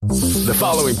The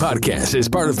following podcast is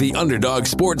part of the Underdog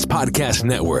Sports Podcast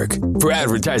Network. For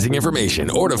advertising information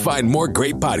or to find more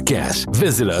great podcasts,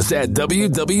 visit us at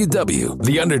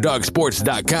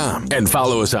www.theunderdogsports.com and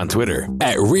follow us on Twitter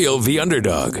at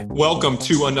RealTheUnderdog. Welcome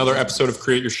to another episode of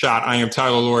Create Your Shot. I am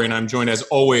Tyler Laurie, and I'm joined as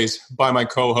always by my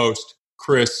co-host,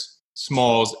 Chris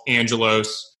Smalls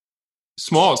Angelos.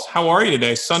 Smalls, how are you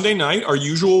today? Sunday night, our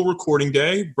usual recording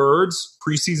day. Birds,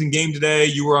 preseason game today.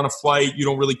 You were on a flight. You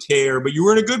don't really care, but you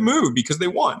were in a good mood because they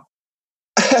won.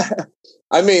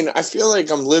 I mean, I feel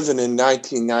like I'm living in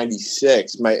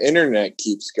 1996. My internet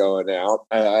keeps going out.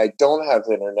 I don't have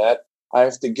internet. I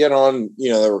have to get on,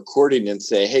 the recording and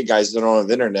say, hey, guys, I don't have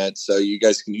internet, so you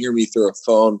guys can hear me through a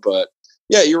phone. But,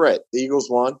 yeah, you're right. The Eagles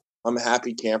won. I'm a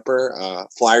happy camper.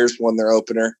 Flyers won their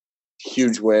opener.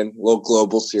 Huge win, little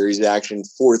global series action,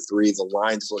 4-3. The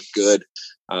lines look good.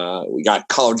 We got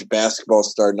college basketball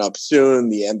starting up soon.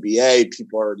 The NBA,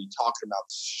 people are already talking about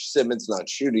Simmons not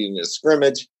shooting in a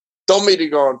scrimmage. Don't mean to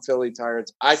go on Philly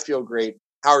Tyrants. I feel great.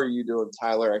 How are you doing,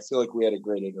 Tyler? I feel like we had a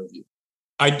great interview.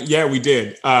 Yeah, we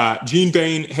did. Gene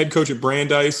Bain, head coach at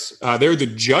Brandeis. They're the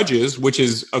judges, which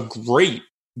is a great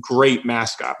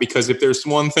mascot, because if there's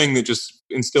one thing that just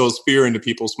instills fear into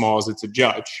people's Smalls, it's a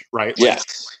judge, right?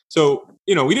 Yes. So,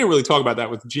 we didn't really talk about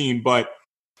that with Gene, but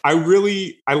I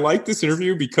like this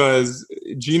interview because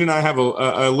Gene and I have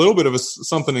a little bit of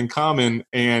something in common.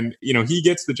 And, he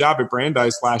gets the job at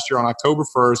Brandeis last year on October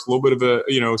 1st, a little bit of a,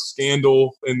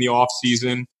 scandal in the off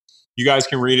season. You guys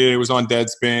can read it. It was on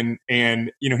Deadspin.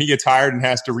 And, he gets hired and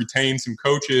has to retain some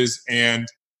coaches. And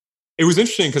it was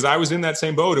interesting because I was in that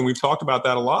same boat and we've talked about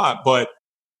that a lot, but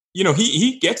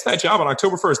he gets that job on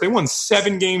October 1st. They won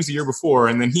 7 games the year before,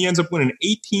 and then he ends up winning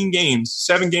 18 games,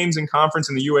 7 games in conference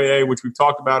in the UAA, which we've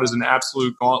talked about as an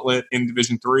absolute gauntlet in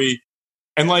Division III.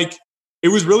 And, it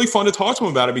was really fun to talk to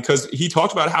him about it because he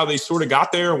talked about how they sort of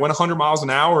got there, went 100 miles an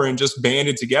hour and just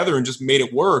banded together and just made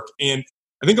it work. And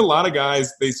I think a lot of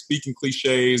guys, they speak in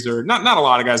cliches, or not a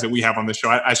lot of guys that we have on the show.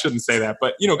 I shouldn't say that.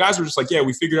 But, guys were just like, yeah,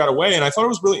 we figured out a way. And I thought it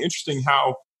was really interesting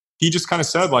how he just kind of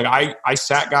said, I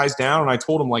sat guys down and I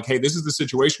told them, hey, this is the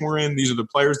situation we're in. These are the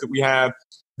players that we have.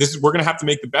 We're going to have to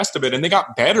make the best of it. And they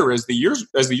got better as the year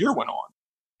went on.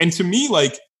 And to me,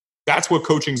 that's what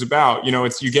coaching's about.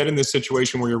 It's you get in this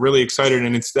situation where you're really excited,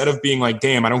 and instead of being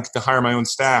damn, I don't get to hire my own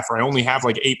staff, or I only have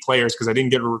 8 players because I didn't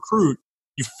get a recruit,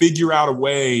 you figure out a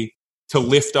way to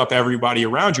lift up everybody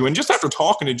around you. And just after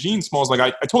talking to Gene Smalls, I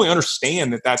totally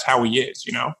understand that that's how he is,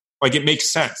 it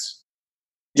makes sense.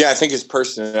 Yeah, I think his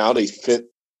personality fit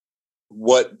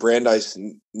what Brandeis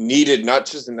needed, not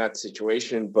just in that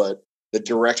situation, but the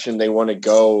direction they want to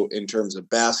go in terms of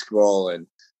basketball and,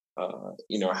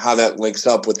 how that links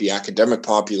up with the academic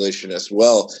population as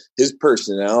well. His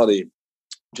personality,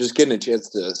 just getting a chance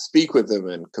to speak with him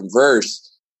and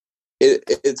converse,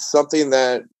 it's something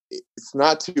that it's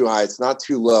not too high, it's not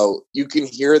too low. You can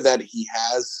hear that he's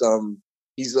a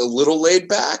little laid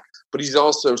back, but he's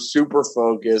also super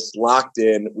focused, locked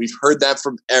in. We've heard that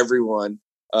from everyone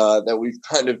that we've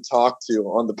kind of talked to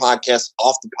on the podcast,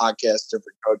 off the podcast,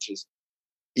 different coaches.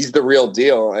 He's the real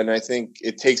deal. And I think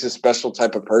it takes a special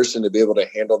type of person to be able to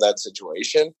handle that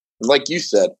situation. And like you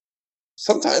said,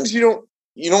 sometimes you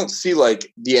don't see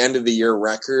the end of the year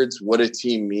records, what a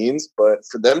team means, but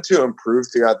for them to improve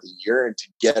throughout the year and to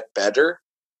get better,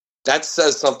 that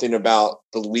says something about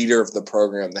the leader of the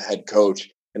program, the head coach.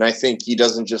 And I think he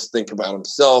doesn't just think about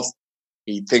himself.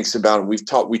 He thinks about, we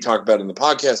talk about in the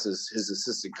podcast, his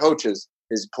assistant coaches,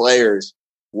 his players,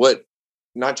 what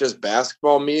not just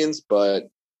basketball means, but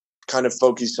kind of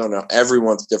focused on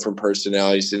everyone's different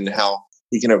personalities and how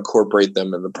he can incorporate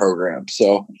them in the program.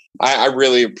 So I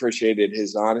really appreciated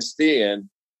his honesty and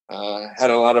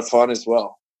had a lot of fun as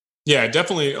well. Yeah,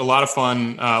 definitely a lot of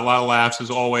fun, a lot of laughs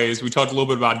as always. We talked a little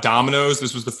bit about dominoes.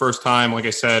 This was the first time, like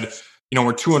I said,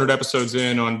 we're 200 episodes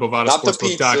in on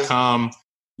BovadaSportsbook.com.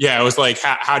 Yeah, it was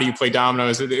how do you play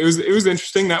dominoes? It was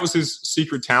interesting. That was his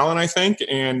secret talent, I think.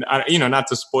 And, not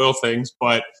to spoil things,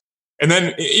 but and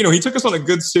then, he took us on a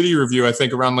good city review, I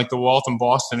think, around the Waltham,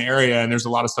 Boston area. And there's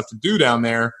a lot of stuff to do down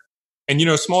there. And,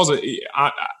 Smalls,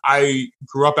 I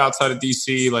grew up outside of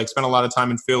D.C., spent a lot of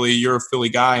time in Philly. You're a Philly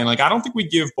guy. And, I don't think we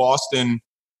give Boston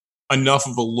enough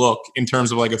of a look in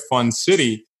terms of, a fun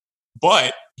city.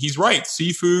 But he's right.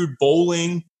 Seafood,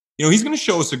 bowling. He's going to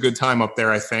show us a good time up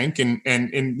there, I think. And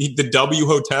the W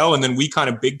Hotel. And then we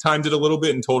kind of big timed it a little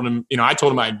bit and told him, I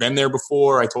told him I had been there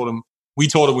before. We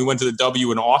told him we went to the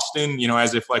W in Austin,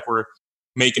 as if we're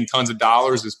making tons of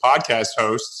dollars as podcast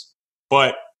hosts.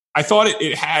 But I thought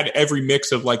it had every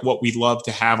mix of what we love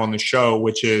to have on the show,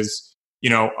 which is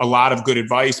a lot of good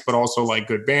advice, but also like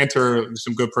good banter,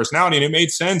 some good personality. And it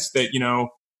made sense that,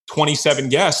 27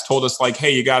 guests told us like,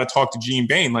 hey, you got to talk to Gene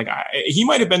Bain. Like he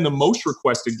might've been the most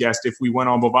requested guest if we went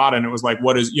on Bovada and it was like,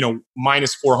 what is,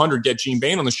 minus 400, get Gene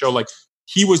Bain on the show. Like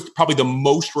he was probably the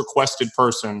most requested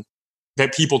person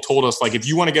that people told us, like, if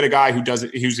you want to get a guy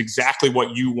who's exactly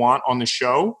what you want on the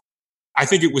show, I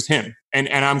think it was him. And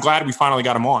I'm glad we finally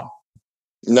got him on.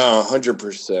 No,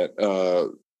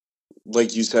 100%.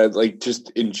 Like you said, like just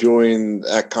enjoying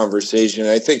that conversation.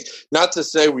 I think not to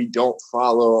say we don't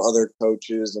follow other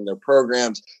coaches and their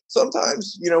programs.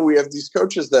 Sometimes, we have these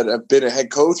coaches that have been a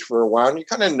head coach for a while and you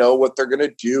kind of know what they're going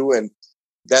to do and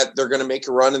that they're going to make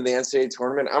a run in the NCAA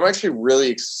tournament. I'm actually really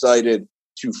excited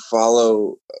to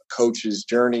follow Coach's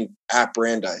journey at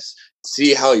Brandeis,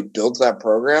 see how he builds that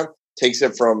program, takes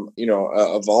it from,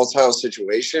 a volatile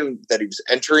situation that he was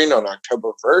entering on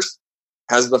October 1st,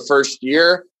 has the first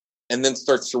year, and then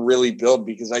starts to really build,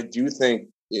 because I do think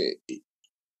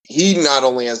he not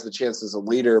only has the chance as a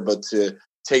leader, but to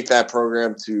take that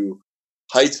program to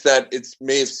heights that it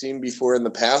may have seen before in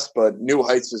the past, but new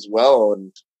heights as well.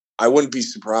 And I wouldn't be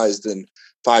surprised in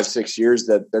 5-6 years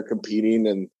that they're competing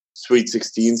in Sweet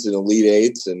 16s and Elite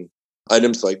 8s and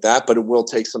items like that, but it will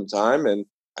take some time. And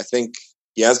I think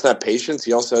he has that patience.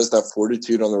 He also has that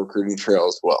fortitude on the recruiting trail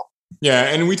as well. Yeah,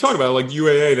 and we talk about like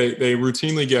UAA, they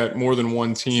routinely get more than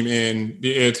one team in.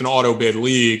 It's an auto bid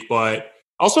league, but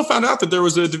I also found out that there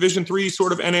was a Division III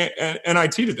sort of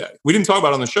NIT today. We didn't talk about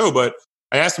it on the show, but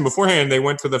I asked him beforehand. They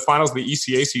went to the finals of the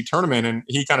ECAC tournament, and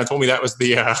he kind of told me that was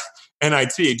the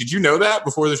NIT. Did you know that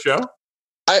before the show?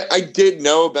 I did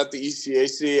know about the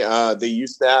ECAC. They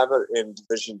used to have it in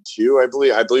Division II, I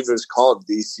believe. I believe it was called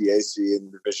the ECAC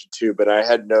in Division II, but I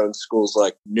had known schools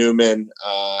like Newman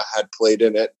had played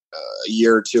in it a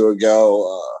year or two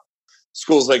ago,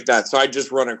 schools like that. So I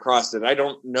just run across it. I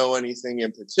don't know anything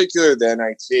in particular, the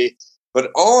NIT,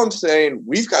 but all I'm saying,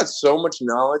 we've got so much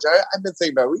knowledge. I've been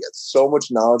thinking about it. We got so much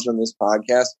knowledge on this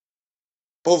podcast.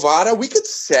 Bovada, we could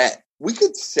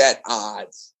set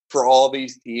odds for all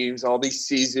these teams, all these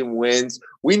season wins.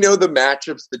 We know the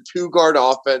matchups, the two-guard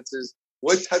offenses,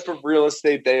 what type of real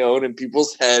estate they own in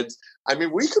people's heads. I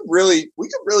mean, we could really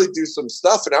do some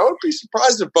stuff, and I wouldn't be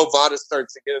surprised if Bovada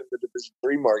starts to get into the Division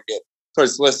III market,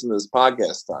 starts listening to this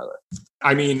podcast, Tyler.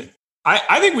 I mean,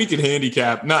 I think we could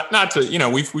handicap, not to,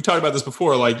 we talked about this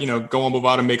before, like, go on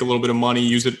Bovada, make a little bit of money,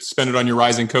 use it, spend it on your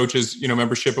Rising Coaches,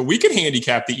 membership, but we could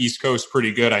handicap the East Coast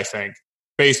pretty good, I think,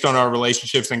 based on our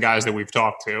relationships and guys that we've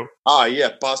talked to. Oh, yeah.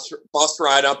 Bus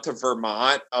ride up to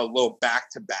Vermont, a little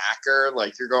back-to-backer.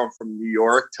 Like you're going from New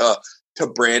York to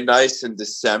Brandeis in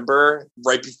December,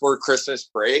 right before Christmas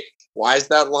break. Why is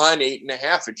that line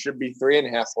 8.5? It should be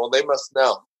 3.5. Well, they must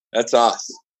know. That's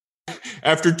us.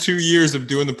 After 2 years of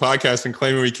doing the podcast and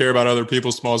claiming we care about other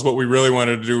people's smalls, what we really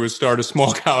wanted to do was start a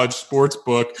small college sports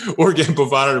book or get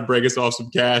Bovada to break us off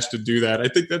some cash to do that. I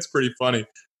think that's pretty funny.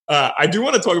 I do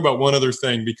want to talk about one other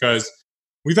thing, because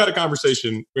we've had a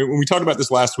conversation when we talked about this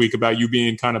last week about you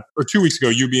being or 2 weeks ago,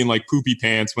 you being like poopy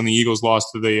pants when the Eagles lost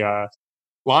to the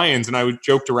Lions. And I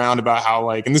joked around about how,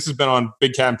 like, and this has been on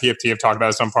Big Cat and PFT, I've talked about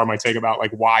it some part of my take about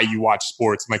like why you watch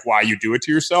sports and like why you do it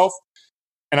to yourself.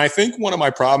 And I think one of my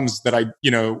problems that I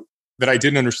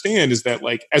didn't understand is that,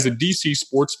 like, as a DC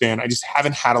sports fan, I just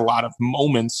haven't had a lot of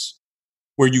moments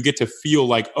where you get to feel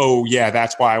like, oh yeah,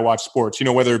 that's why I watch sports,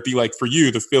 whether it be like for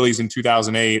you, the Phillies in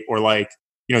 2008 or like,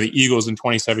 the Eagles in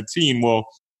 2017. Well,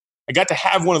 I got to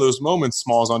have one of those moments,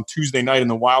 Smalls, on Tuesday night in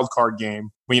the wild card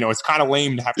game. Well, it's kind of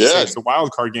lame to have to say it's the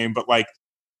wild card game, but like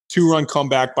 2-run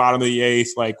comeback, bottom of the 8th,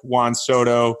 like Juan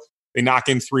Soto, they knock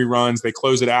in 3 runs, they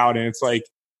close it out. And it's like,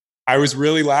 I was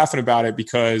really laughing about it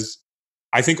because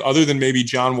I think other than maybe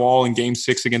John Wall in Game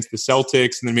 6 against the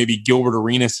Celtics, and then maybe Gilbert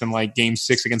Arenas in like Game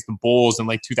 6 against the Bulls in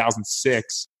like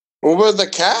 2006. What were the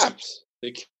Caps?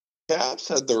 The Caps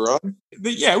had the run.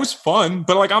 Yeah, it was fun,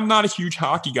 but like I'm not a huge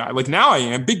hockey guy. Like now I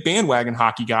am, big bandwagon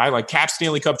hockey guy. Like Caps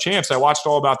Stanley Cup champs, I watched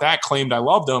all about that, claimed I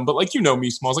loved them. But like me,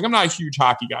 Smalls, like I'm not a huge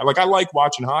hockey guy. Like I like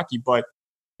watching hockey, but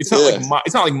it's not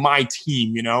like my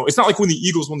team. It's not like when the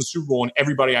Eagles won the Super Bowl and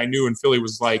everybody I knew in Philly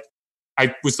was like.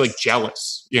 I was like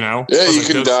jealous, Yeah, you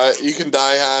can die. You can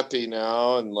die happy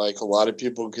now, and like a lot of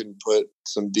people can put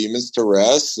some demons to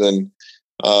rest, and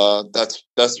that's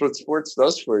what sports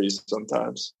does for you.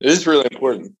 Sometimes it is really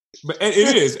important. But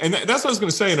it is, and that's what I was going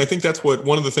to say. And I think that's what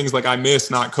one of the things like I miss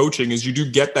not coaching is you do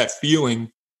get that feeling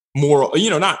more.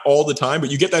 Not all the time, but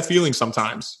you get that feeling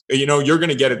sometimes. You're going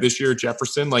to get it this year at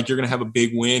Jefferson. Like you're going to have a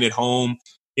big win at home.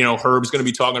 Herb's going to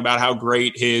be talking about how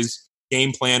great his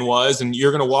game plan was, and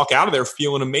you're going to walk out of there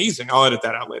feeling amazing. I'll edit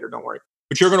that out later. Don't worry.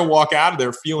 but you're going to walk out of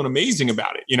there feeling amazing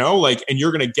about it, like, and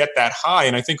you're going to get that high.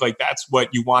 And I think like that's what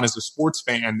you want as a sports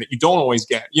fan that you don't always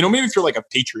get. Maybe if you're like a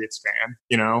Patriots fan,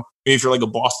 maybe if you're like a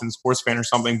Boston sports fan or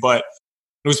something, but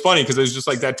it was funny because it was just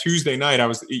like that Tuesday night,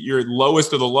 you're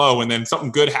lowest of the low, and then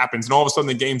something good happens, and all of a sudden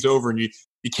the game's over, and you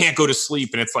can't go to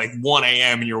sleep, and it's like 1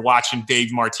 a.m. and you're watching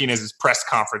Dave Martinez's press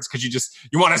conference because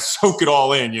you want to soak it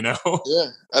all in, Yeah.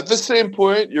 At the same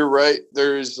point, you're right.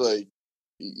 There's like,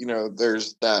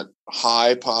 there's that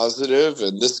high positive,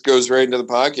 and this goes right into the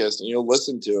podcast, and you'll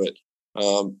listen to it,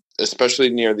 especially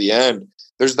near the end.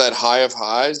 There's that high of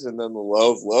highs and then the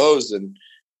low of lows, and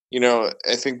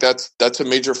I think that's a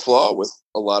major flaw with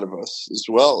a lot of us as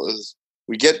well, is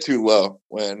we get too low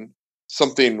when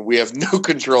something we have no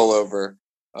control over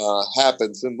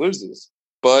happens and loses.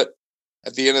 But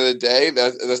at the end of the day,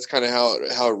 that's kind of how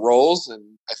it rolls. And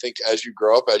I think as you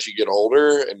grow up, as you get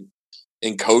older, and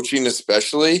in coaching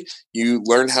especially, you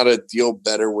learn how to deal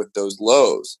better with those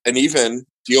lows and even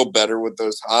deal better with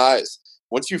those highs.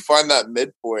 Once you find that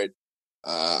midpoint,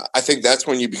 I think that's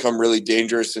when you become really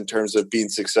dangerous in terms of being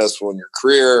successful in your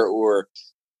career or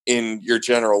in your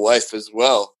general life as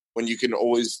well. When you can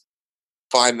always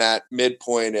find that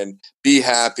midpoint and be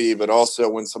happy, but also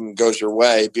when something goes your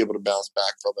way, be able to bounce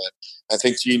back from it. I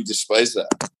think Gene displays that.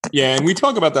 Yeah, and we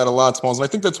talk about that a lot, Smalls. And I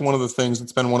think that's one of the things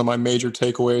that's been one of my major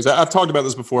takeaways. I've talked about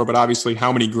this before, but obviously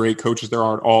how many great coaches there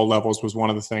are at all levels was one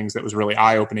of the things that was really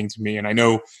eye-opening to me. And I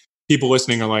know people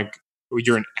listening are like,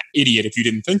 you're an idiot if you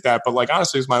didn't think that. But like,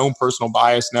 honestly, it's my own personal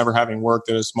bias, never having worked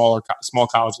at a small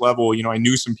college level. I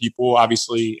knew some people,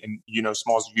 obviously, and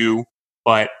Smalls,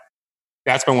 but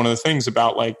that's been one of the things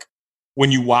about like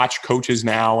when you watch coaches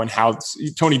now and how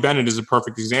Tony Bennett is a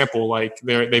perfect example. Like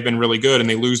they've been really good and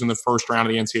they lose in the first round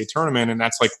of the NCAA tournament. And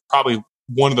that's like probably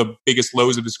one of the biggest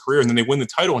lows of his career. And then they win the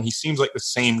title and he seems like the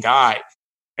same guy.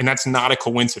 And that's not a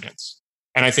coincidence.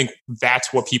 And I think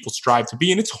that's what people strive to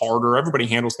be. And it's harder. Everybody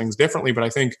handles things differently. But I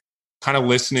think kind of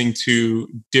listening to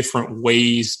different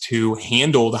ways to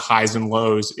handle the highs and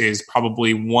lows is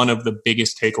probably one of the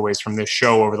biggest takeaways from this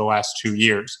show over the last 2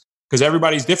 years. Because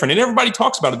everybody's different and everybody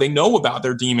talks about it. They know about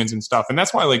their demons and stuff. And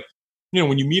that's why, like,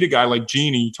 when you meet a guy like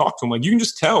Gene and you talk to him, like, you can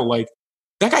just tell, like,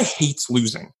 that guy hates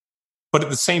losing. But at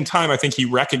the same time, I think he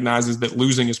recognizes that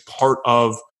losing is part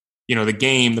of, the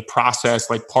game, the process,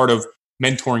 like part of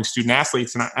mentoring student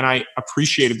athletes. And I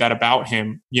appreciated that about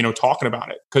him, talking about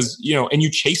it. Because, and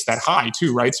you chase that high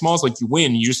too, right? Smalls, like you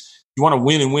win, you want to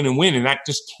win and win and win. And that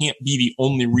just can't be the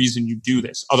only reason you do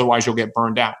this. Otherwise, you'll get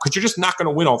burned out because you're just not going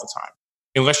to win all the time.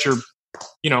 Unless you're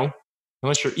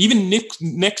even Nick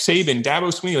Saban,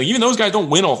 Dabo Swinney, like even those guys don't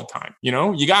win all the time.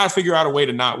 You got to figure out a way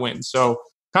to not win. So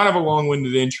kind of a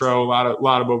long-winded intro, a lot of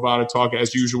Bovada talk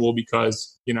as usual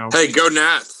because, Hey, go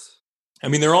Nats. I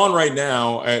mean, they're on right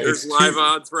now. There's live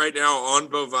odds right now on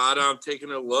Bovada. I'm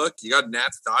taking a look. You got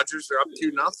Nats Dodgers. They're up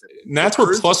 2-0. Nats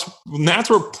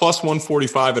were plus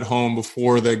 145 at home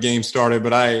before the game started,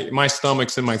 but my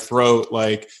stomach's in my throat.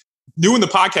 Like doing the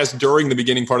podcast during the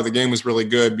beginning part of the game was really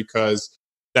good because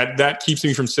that keeps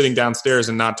me from sitting downstairs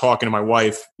and not talking to my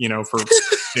wife, for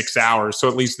 6 hours. So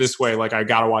at least this way, like I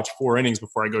got to watch 4 innings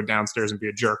before I go downstairs and be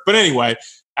a jerk. But anyway,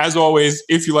 as always,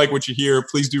 if you like what you hear,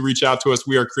 please do reach out to us.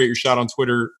 We are Create Your Shot on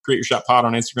Twitter, Create Your Shot Pod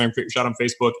on Instagram, Create Your Shot on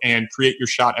Facebook, and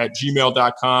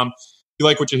createyourshot@gmail.com. If you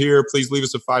like what you hear, please leave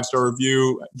us a 5-star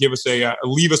review. Leave us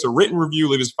a written review.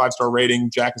 Leave us a 5-star rating.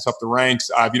 Jack us up the ranks.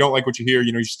 If you don't like what you hear,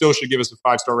 you still should give us a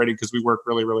 5-star rating because we work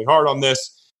really, really hard on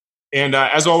this. And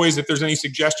as always, if there's any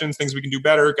suggestions, things we can do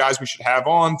better, guys we should have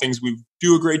on, things we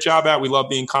do a great job at, we love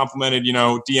being complimented.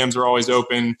 DMs are always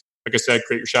open. Like I said,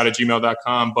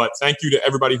 createyourshot@gmail.com. But thank you to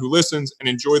everybody who listens and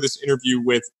enjoy this interview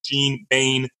with Gene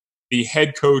Bain, the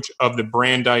head coach of the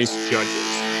Brandeis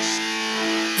Judges.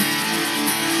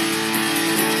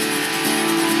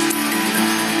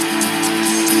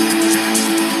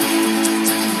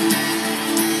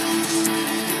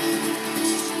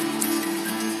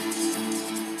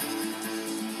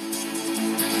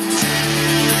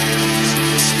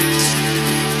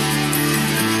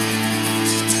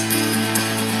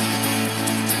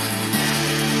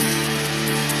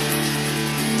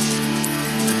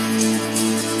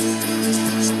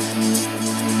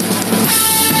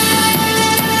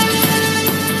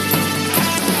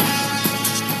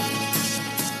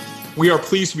 We are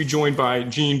pleased to be joined by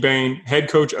Gene Bain, head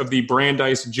coach of the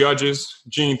Brandeis Judges.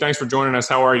 Gene, thanks for joining us.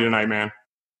 How are you tonight, man?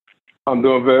 I'm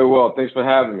doing very well. Thanks for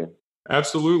having me.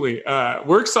 Absolutely.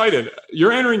 We're excited.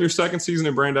 You're entering your second season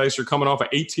in Brandeis. You're coming off an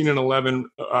 18-11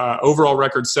 overall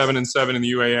record, 7-7 in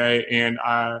the UAA, and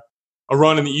a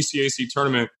run in the ECAC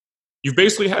tournament. you've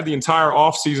basically had the entire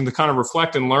offseason to kind of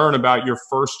reflect and learn about your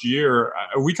first year.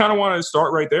 We kind of want to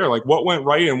start right there. Like, what went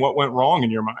right and what went wrong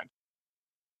in your mind?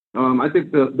 I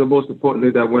think the most important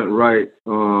thing that went right,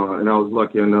 and I was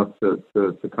lucky enough to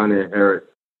kind of inherit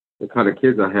the kind of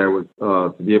kids I had, was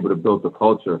to be able to build the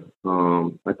culture.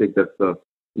 I think that's the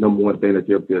number one thing that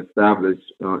you have to establish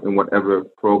in whatever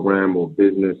program or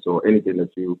business or anything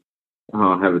that you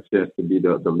have a chance to be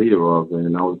the leader of.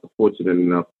 And I was fortunate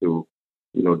enough to,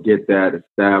 get that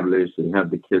established and have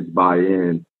the kids buy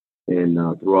in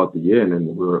and throughout the year. And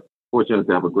we were fortunate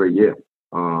to have a great year.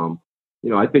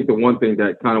 I think the one thing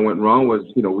that kind of went wrong was,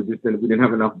 we didn't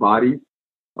have enough bodies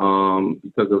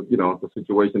because of, the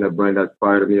situation that Brandeis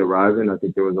prior to me arriving. I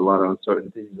think there was a lot of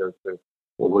uncertainties as to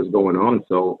what was going on.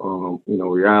 So,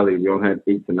 reality, we only had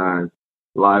 8 to 9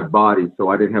 live bodies. So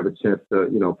I didn't have a chance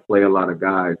to, play a lot of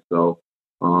guys. So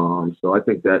I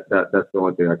think that's the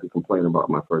only thing I could complain about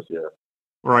my first year.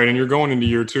 Right, and you're going into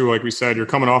year 2, like we said, you're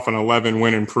coming off an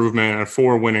 11-win improvement and a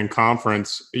 4-win in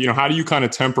conference. How do you kind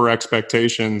of temper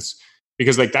expectations?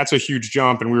 Because that's a huge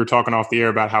jump, and we were talking off the air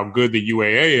about how good the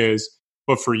UAA is.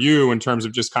 But for you, in terms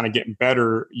of just kind of getting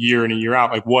better year in and year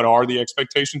out, what are the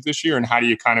expectations this year, and how do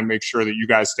you kind of make sure that you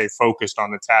guys stay focused on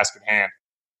the task at hand?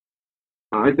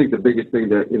 I think the biggest thing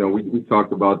that, we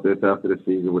talked about this after the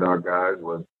season with our guys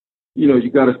was,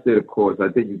 you got to stay the course. I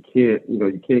think you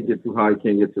can't get too high, you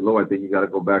can't get too low. I think you got to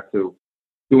go back to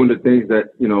doing the things that,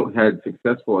 had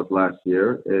success for us last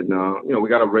year. And, we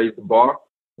got to raise the bar.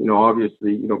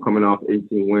 Obviously, coming off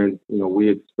 18 wins, we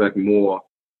expect more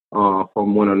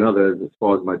from one another as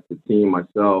far as the team,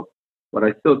 myself. But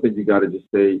I still think you got to just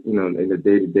stay, in the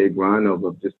day-to-day grind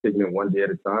of just taking it one day at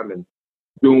a time and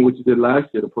doing what you did last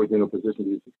year to put you in a position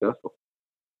to be successful.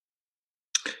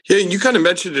 Yeah, and you kind of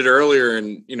mentioned it earlier,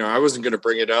 and, I wasn't going to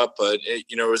bring it up, but, it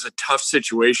was a tough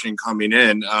situation coming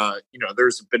in.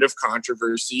 There's a bit of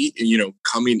controversy,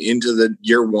 coming into the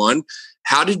year 1.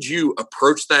 How did you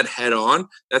approach that head on?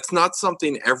 That's not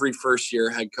something every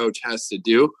first-year head coach has to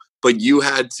do, but you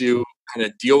had to kind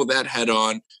of deal with that head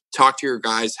on, talk to your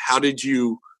guys. How did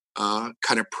you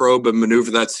kind of probe and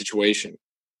maneuver that situation?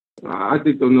 I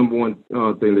think the number one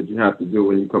thing that you have to do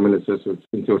when you come into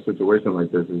a situation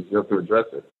like this is you have to address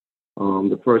it.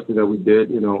 The first thing that we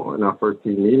did, in our first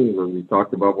team meeting was we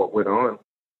talked about what went on.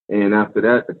 And after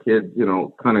that, the kids,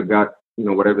 kind of got,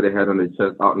 whatever they had on their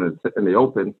chest out in the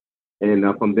open.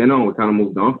 And from then on, we kind of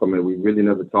moved on from it. We really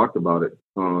never talked about it.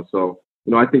 So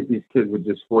I think these kids were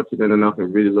just fortunate enough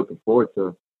and really looking forward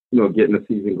to, getting the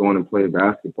season going and playing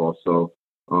basketball. So,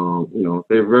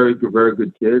 they're very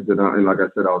good kids. And like I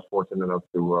said, I was fortunate enough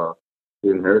to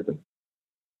inherit them.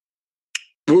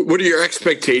 What are your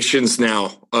expectations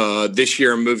now this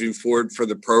year and moving forward for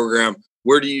the program?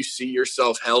 Where do you see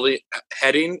yourself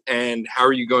heading, and how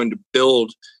are you going to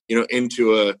build,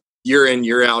 into a year in,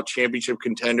 year out championship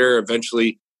contender,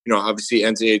 eventually, obviously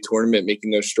NCAA tournament,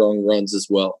 making those strong runs as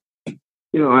well?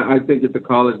 I think at the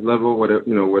college level, whether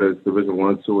it's Division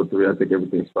 1, 2, or 3, I think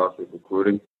everything starts with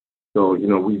recruiting. So,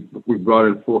 we brought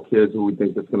in 4 kids who we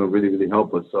think that's going to really, really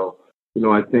help us. So,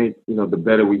 I think, the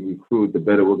better we recruit, the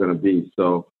better we're going to be.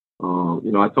 So,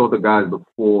 I told the guys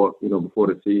before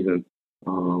the season,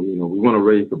 we want to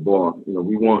raise the bar.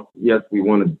 We want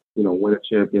to, win a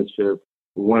championship.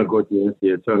 We want to go to the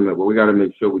NCAA tournament, but we got to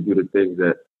make sure we do the things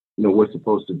that, we're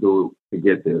supposed to do to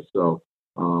get there. So,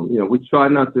 we try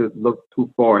not to look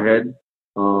too far ahead.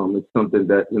 It's something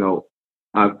that,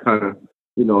 I've kind of,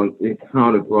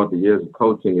 encountered throughout the years of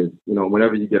coaching is,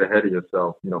 whenever you get ahead of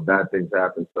yourself, bad things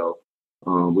happen. So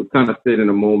we've kind of stayed in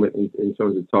the moment in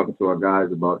terms of talking to our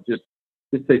guys about just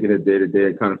taking it day to day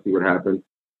and kind of see what happens.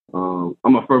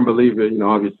 I'm a firm believer,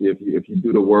 obviously if you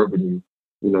do the work and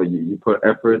you put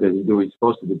effort and you do what you're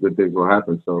supposed to do, good things will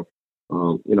happen. So,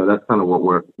 that's kind of what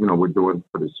we're doing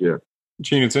for this year.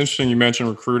 Gene, it's interesting you mentioned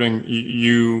recruiting.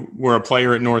 You were a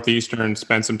player at Northeastern,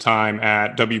 spent some time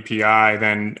at WPI,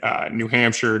 then New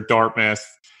Hampshire, Dartmouth,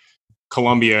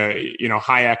 Columbia.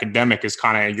 High academic is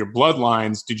kind of your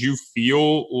bloodlines. Did you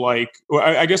feel like,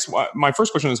 I guess my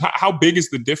first question is, how big is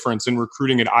the difference in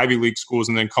recruiting at Ivy League schools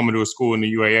and then coming to a school in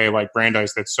the UAA like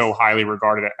Brandeis that's so highly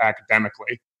regarded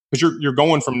academically? Because you're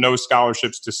going from no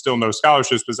scholarships to still no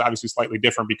scholarships, but it's obviously slightly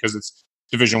different because it's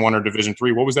Division 1 or Division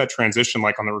 3. What was that transition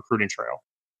like on the recruiting trail?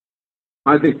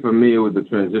 I think for me, the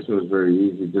transition was very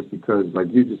easy just because, like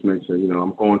you just mentioned,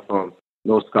 I'm going from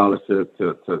no scholarship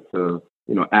to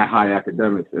at high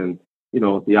academics. And,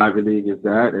 the Ivy League is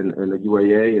that and the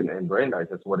UAA and Brandeis,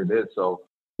 that's what it is. So,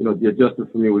 the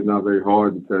adjustment for me was not very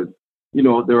hard because,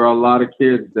 there are a lot of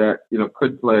kids that,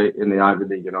 could play in the Ivy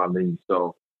League in our league.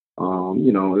 So,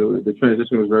 The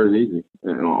transition was very easy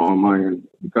on my end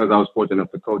because I was fortunate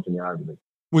enough to coach in the Ivy League.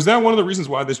 Was that one of the reasons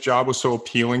why this job was so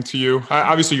appealing to you?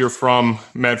 Obviously, you're from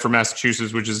Medford,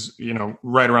 Massachusetts, which is,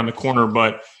 right around the corner,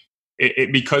 but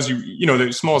because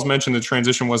the Smalls mentioned the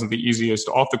transition wasn't the easiest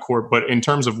off the court, but in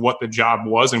terms of what the job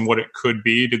was and what it could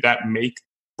be, did that make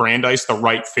Brandeis the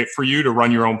right fit for you to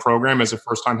run your own program as a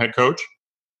first-time head coach?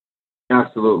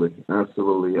 Absolutely.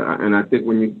 And I think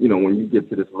when you get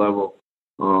to this level,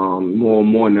 more and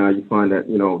more now, you find that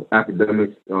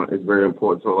academics is very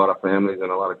important to a lot of families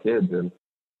and a lot of kids, and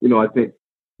I think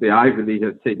the Ivy League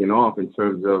has taken off in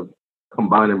terms of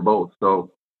combining both.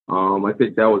 So I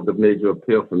think that was the major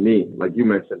appeal for me, like you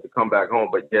mentioned, to come back home,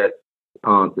 but yet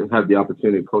to have the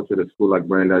opportunity to coach at a school like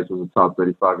Brandeis, was a top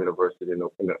 35 university in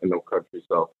the country.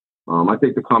 So I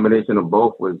think the combination of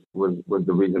both was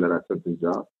the reason that I took this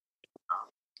job.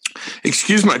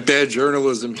 Excuse my bad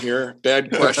journalism here,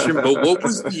 bad question, but what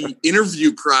was the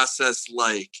interview process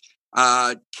like?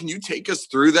 Can you take us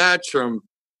through that from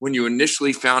when you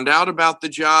initially found out about the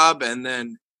job and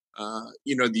then,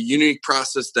 the unique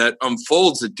process that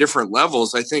unfolds at different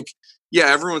levels? I think,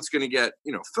 everyone's going to get,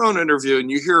 phone interview, and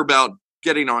you hear about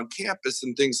getting on campus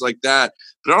and things like that.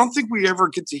 But I don't think we ever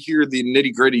get to hear the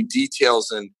nitty-gritty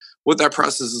details and what that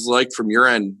process is like from your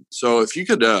end. So if you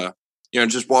could,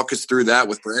 just walk us through that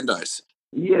with Brandeis.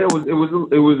 Yeah, it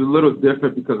was a little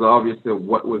different because obviously of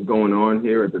what was going on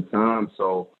here at the time.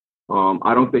 So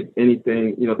I don't think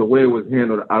anything, the way it was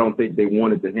handled, I don't think they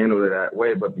wanted to handle it that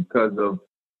way. But because of,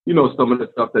 some of the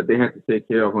stuff that they had to take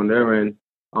care of on their end,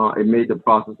 it made the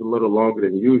process a little longer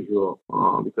than usual.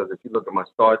 Because if you look at my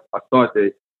start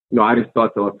date, I didn't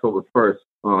start till October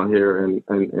 1st here,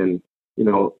 and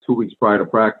 2 weeks prior to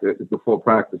practice, before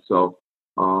practice. So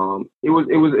it was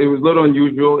a little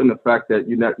unusual in the fact that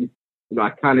I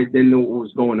kind of didn't know what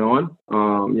was going on.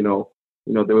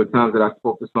 There were times that I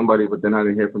spoke to somebody, but then I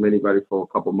didn't hear from anybody for a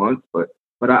couple months. But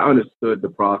I understood the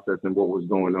process and what was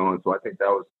going on. So I think that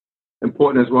was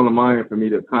important as well on my end for me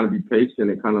to kind of be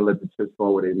patient and kind of let the chips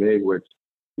fall where they may, which,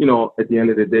 at the end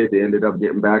of the day, they ended up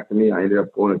getting back to me. I ended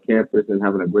up going to campus and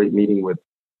having a great meeting with,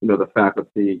 the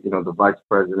faculty, the vice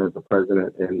president, the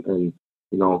president, and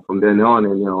from then on,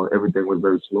 and, everything was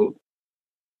very smooth.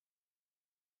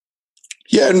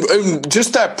 Yeah, and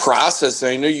just that process,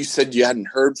 I know you said you hadn't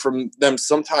heard from them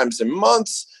sometimes in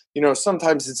months,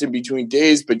 sometimes it's in between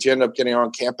days, but you end up getting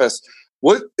on campus.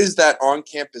 What is that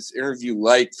on-campus interview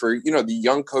like for, the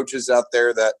young coaches out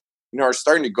there that, are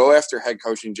starting to go after head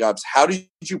coaching jobs? How did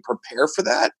you prepare for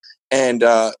that? And,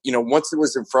 once it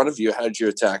was in front of you, how did you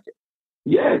attack it?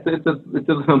 Yeah,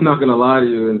 I'm not going to lie to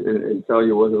you and tell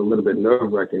you it was a little bit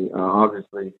nerve-wracking.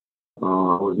 Obviously, I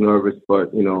was nervous,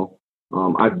 but,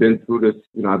 I've been through this.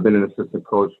 I've been an assistant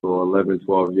coach for 11,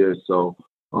 12 years. So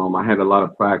I had a lot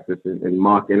of practice in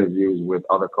mock interviews with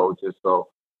other coaches. So,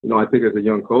 I think as a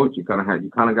young coach, you kind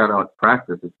of got to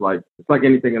practice. It's like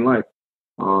anything in life.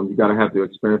 You got to have to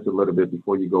experience it a little bit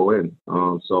before you go in.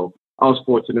 So I was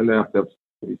fortunate enough to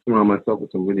surround myself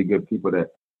with some really good people that,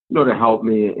 to help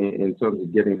me in terms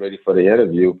of getting ready for the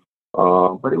interview.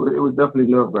 But it was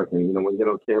definitely nerve-wracking. When you get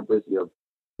on campus, you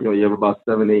have about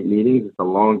 7-8 meetings. It's a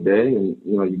long day, and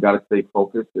you got to stay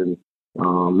focused, and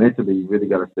mentally you really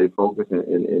got to stay focused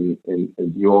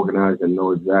and be organized and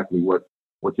know exactly what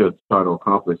you're trying to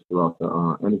accomplish throughout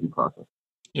the interview process.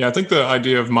 Yeah, I think the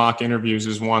idea of mock interviews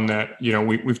is one that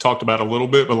we've talked about a little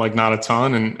bit, but like not a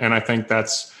ton, and I think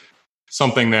that's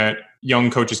something that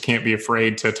young coaches can't be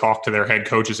afraid to talk to their head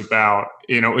coaches about.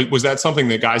 Was that something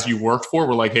that guys you worked for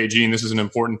were like, hey, Gene, this is an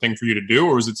important thing for you to do?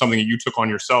 Or was it something that you took on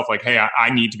yourself? Like, hey, I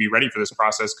need to be ready for this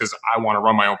process because I want to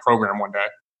run my own program one day.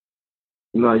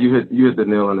 No, you hit the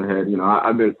nail on the head.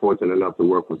 I've been fortunate enough to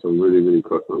work with some really, really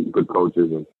good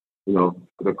coaches. And,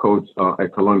 the coach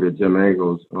at Columbia, Jim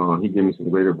Angles, he gave me some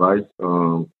great advice.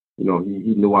 He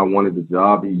knew I wanted the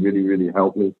job. He really, really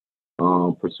helped me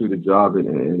pursue the job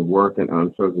and work in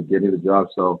terms of getting the job.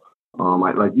 So,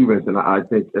 like you mentioned, I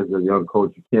think as a young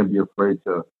coach, you can't be afraid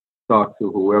to talk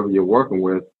to whoever you're working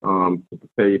with to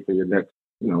prepare you for your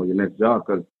next job.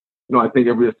 Because, I think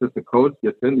every assistant coach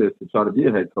gets in this to try to be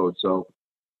a head coach. So,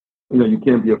 you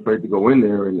can't be afraid to go in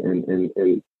there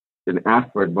and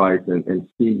ask for advice and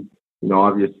see,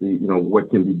 obviously, what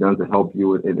can be done to help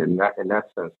you in that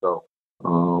sense. So,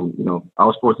 I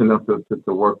was fortunate enough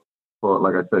to work for,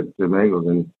 like I said, Jim Angles,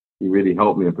 and he really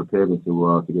helped me and prepared me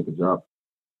to get the job.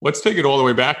 Let's take it all the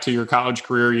way back to your college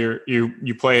career.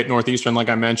 You play at Northeastern, like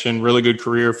I mentioned, really good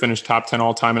career, finished top 10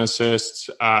 all-time in assists,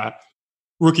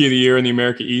 rookie of the year in the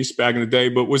America East back in the day.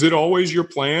 But was it always your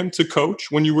plan to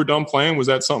coach when you were done playing? Was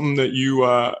that something that you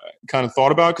kind of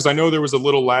thought about? Because I know there was a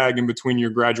little lag in between your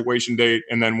graduation date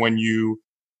and then when you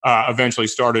eventually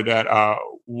started at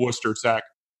Worcester Tech.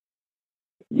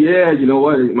 Yeah, you know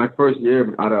what? My first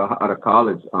year out of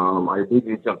college, I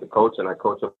immediately jumped to coaching. I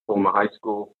coached at former high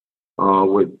school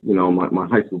with, you know, my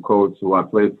high school coach who I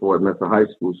played for at Metro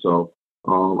High School. So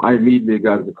I immediately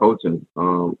got into coaching.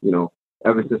 You know,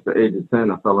 ever since the age of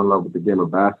 10, I fell in love with the game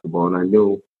of basketball, and I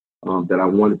knew that I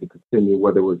wanted to continue,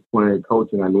 whether it was playing,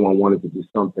 coaching. I knew I wanted to do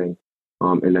something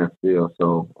in that field.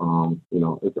 So, you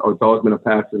know, it's always been a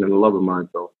passion and a love of mine.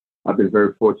 So I've been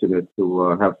very fortunate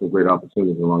to have some great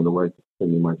opportunities along the way to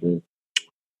continue my dream.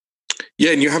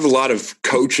 Yeah, and you have a lot of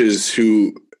coaches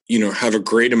who, you know, have a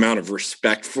great amount of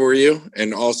respect for you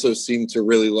and also seem to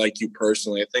really like you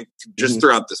personally. I think just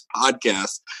throughout this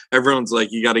podcast, everyone's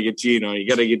like, you got to get Gene on. You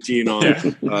got to get Gene on.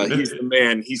 He's the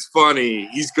man. He's funny.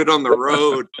 He's good on the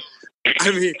road.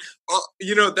 I mean,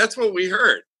 you know, that's what we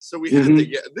heard. So we had to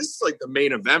get, this is like the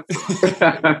main event for us.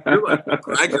 You're like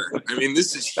McGregor. I mean,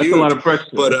 this is huge. That's a lot of pressure.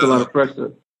 That's a lot of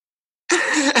pressure.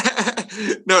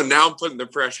 No, now I'm putting the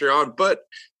pressure on. But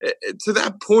to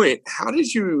that point, how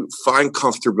did you find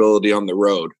comfortability on the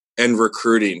road and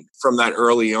recruiting from that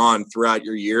early on throughout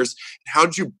your years? How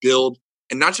did you build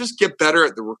and not just get better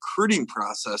at the recruiting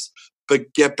process,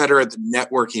 but get better at the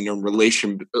networking and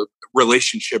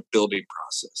relationship building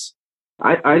process?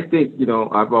 I think, you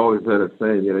know, I've always had a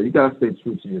saying, you know, you got to stay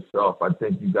true to yourself. I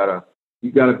think you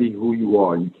gotta be who you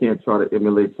are. You can't try to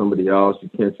emulate somebody else. You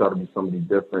can't try to be somebody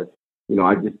different. You know,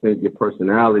 I just think your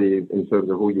personality in terms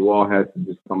of who you are has to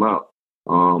just come out.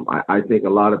 I think a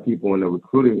lot of people in the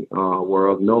recruiting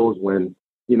world knows when,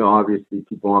 you know, obviously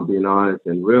people aren't being honest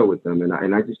and real with them.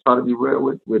 And I just try to be real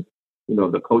with you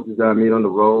know, the coaches that I meet on the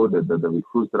road, the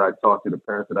recruits that I talk to, the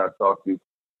parents that I talk to.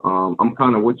 I'm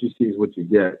kind of what you see is what you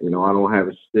get. You know, I don't have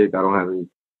a shtick. I don't have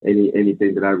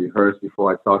anything that I rehearse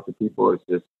before I talk to people. It's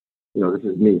just, you know, this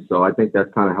is me. So I think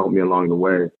that's kind of helped me along the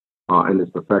way in this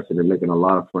profession and making a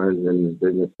lot of friends in this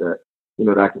business that, you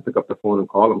know, that I can pick up the phone and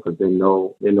call them because they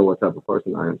know what type of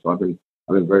person I am. So I've been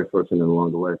very fortunate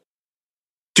along the way.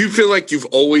 Do you feel like you've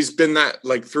always been that,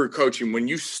 like through coaching? When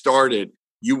you started,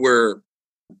 you were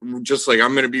just like,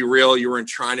 I'm going to be real. You weren't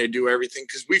trying to do everything,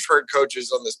 because we've heard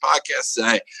coaches on this podcast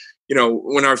say, you know,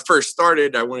 when I first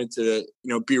started, I wanted to, you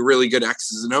know, be a really good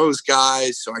X's and O's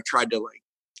guy. So I tried to, like,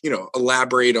 you know,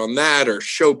 elaborate on that or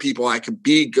show people I could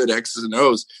be good X's and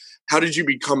O's. How did you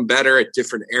become better at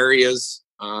different areas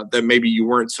that maybe you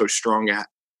weren't so strong at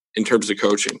in terms of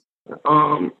coaching?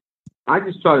 I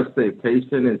just try to stay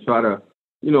patient and try to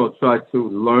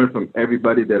learn from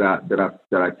everybody that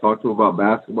I talk to about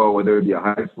basketball, whether it be a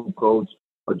high school coach,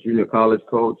 a junior college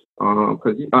coach.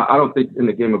 Because I don't think in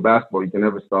the game of basketball you can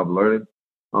ever stop learning.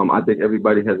 I think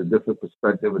everybody has a different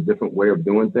perspective, a different way of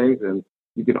doing things, and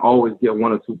you can always get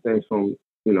one or two things from,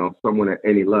 you know, someone at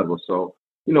any level. So,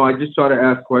 you know, I just try to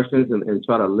ask questions and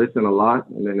try to listen a lot,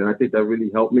 and I think that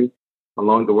really helped me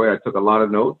along the way. I took a lot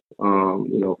of notes,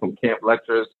 you know, from camp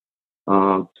lectures.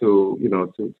 To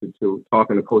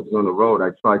talking to coaches on the road. I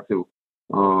try to,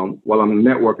 while I'm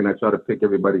networking, I try to pick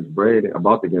everybody's brain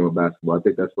about the game of basketball. I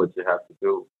think that's what you have to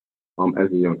do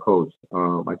as a young coach.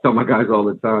 I tell my guys all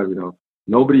the time, you know,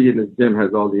 nobody in this gym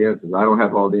has all the answers. I don't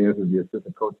have all the answers. The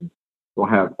assistant coaches don't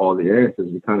have all the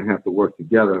answers. We kind of have to work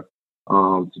together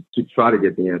to try to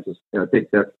get the answers. And I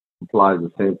think that applies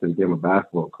the same to the game of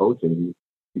basketball coaching.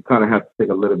 You kind of have to take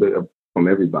a little bit from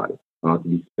everybody to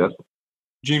be successful.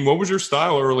 Gene, what was your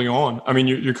style early on? I mean,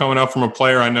 you're coming up from a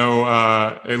player. I know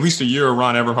at least a year of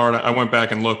Ron Everhart. I went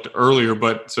back and looked earlier,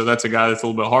 but so that's a guy that's a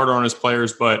little bit harder on his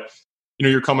players. But, you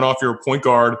know, you're coming off, you're a point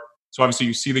guard. So obviously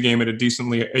you see the game at a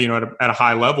decently, you know, at a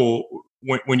high level.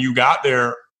 When you got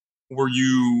there, were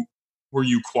you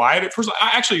quiet at first?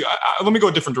 Let me go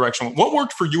a different direction. What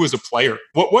worked for you as a player?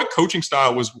 What coaching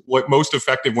style was most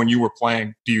effective when you were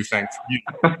playing, do you think?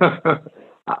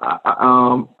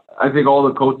 I think all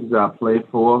the coaches that I played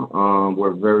for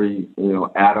were very, you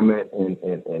know, adamant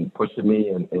and pushing me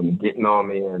and getting on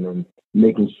me and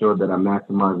making sure that I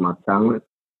maximize my talent.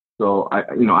 So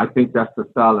I think that's the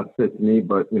style that fits me.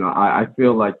 But, you know, I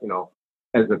feel like, you know,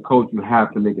 as a coach, you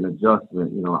have to make an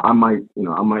adjustment. You know, I might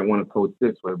want to coach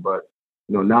this way, but,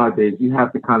 you know, nowadays you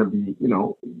have to kind of be, you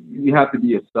know, you have to be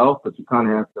yourself, but you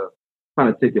kind of have to kind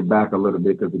of take it back a little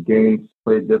bit because the games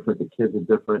play different, the kids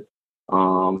are different.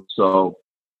 So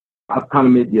I've kind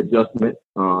of made the adjustment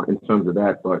in terms of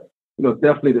that, but, you know,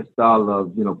 definitely the style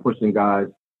of, you know, pushing guys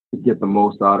to get the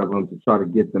most out of them, to try to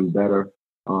get them better.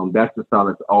 That's the style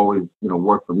that's always, you know,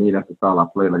 worked for me. That's the style I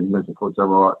play. Like you mentioned, Coach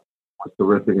Everhart was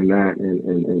terrific in that.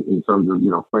 And in terms of, you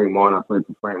know, Frank Martin, I played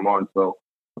for Frank Martin. So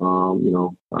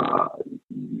You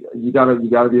gotta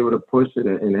be able to push it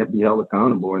and be held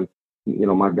accountable. And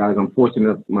I'm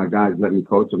fortunate my guys let me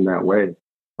coach them that way.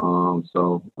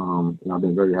 I've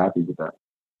been very happy with that.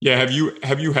 Yeah. Have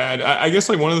you had, I guess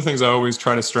like one of the things I always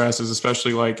try to stress is,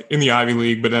 especially like in the Ivy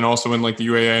League, but then also in like the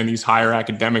UAA and these higher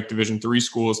academic Division III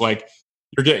schools, like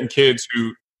you're getting kids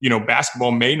who,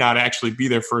 basketball may not actually be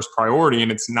their first priority,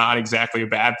 and it's not exactly a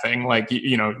bad thing. Like,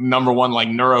 number one, like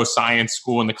neuroscience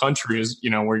school in the country is,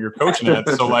 where you're coaching at.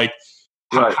 So like,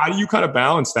 right. How do you kind of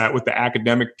balance that with the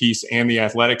academic piece and the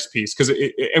athletics piece? Because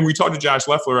and we talked to Josh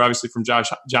Leffler, obviously from Johns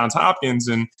Hopkins,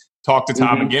 and talked to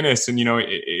Tom McGinnis, and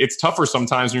it's tougher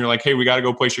sometimes when you're like, hey, we got to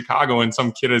go play Chicago, and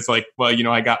some kid is like, well,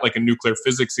 I got like a nuclear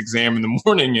physics exam in the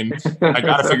morning, and I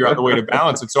got to figure out the way to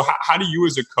balance it. So how do you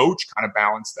as a coach kind of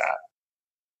balance that?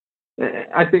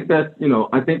 I think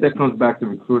that comes back to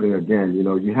recruiting again.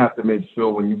 You have to make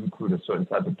sure when you recruit a certain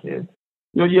type of kid,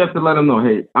 you have to let them know,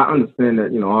 hey, I understand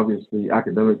that, obviously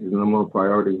academics is the number one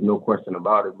priority, no question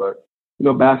about it. But,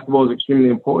 basketball is extremely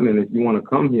important. And if you want to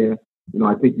come here,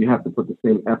 I think you have to put the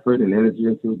same effort and energy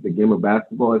into the game of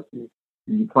basketball as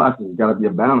your classes. It's got to be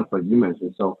a balance, like you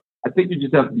mentioned. So I think you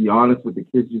just have to be honest with the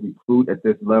kids you recruit at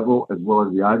this level, as well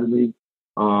as the Ivy League.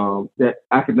 That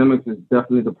academics is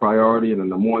definitely the priority and the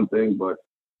number one thing. But,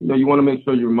 you want to make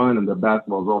sure you remind them that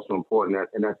basketball is also important.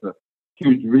 And that's a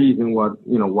huge reason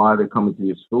why they're coming to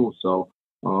your school. So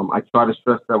I try to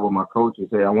stress that with my coaches.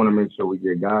 Hey, I want to make sure we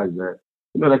get guys that,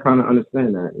 that kind of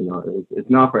understand that, it's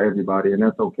not for everybody, and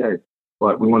that's okay.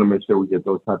 But we want to make sure we get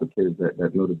those type of kids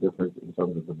that know the difference in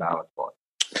terms of the balance part.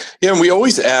 Yeah, and we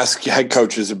always ask head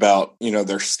coaches about,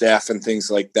 their staff and things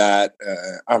like that.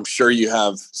 I'm sure you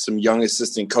have some young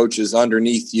assistant coaches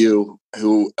underneath you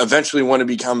who eventually want to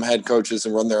become head coaches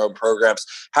and run their own programs.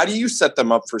 How do you set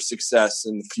them up for success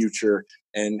in the future?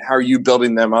 And how are you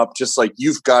building them up, just like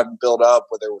you've gotten built up,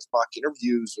 whether it was mock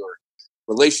interviews or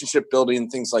relationship building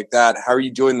and things like that? How are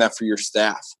you doing that for your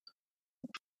staff?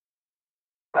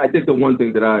 I think the one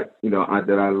thing that I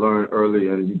learned early,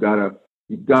 and you gotta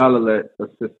let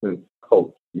assistants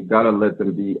coach. You gotta let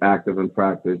them be active in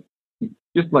practice,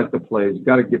 just like the players. You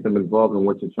gotta get them involved in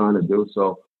what you're trying to do.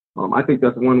 So I think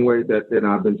that's one way that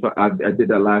I've been. I did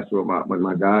that last year with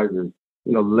my guys, is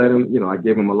let them. I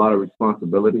gave them a lot of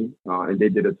responsibility, and they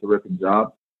did a terrific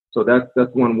job. So that's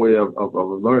one way of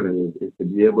learning is to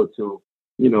be able to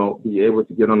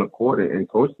get on the court and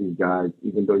coach these guys,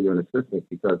 even though you're an assistant,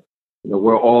 because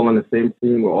we're all on the same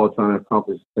team. We're all trying to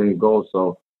accomplish the same goal.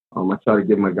 So I try to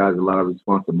give my guys a lot of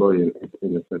responsibility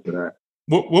in the sense of that.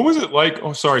 What was it like?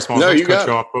 Oh, sorry, Smalls. No, Let's you cut got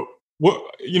you off.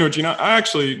 But Gene, I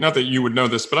actually, not that you would know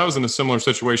this, but I was in a similar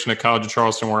situation at College of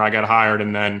Charleston where I got hired,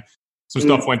 and then some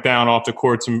stuff went down off the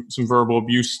court, some verbal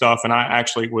abuse stuff, and I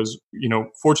actually was,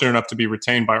 fortunate enough to be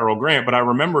retained by Earl Grant. But I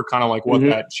remember kind of like what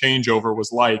that changeover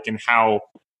was like and how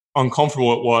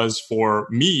uncomfortable it was for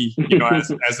me,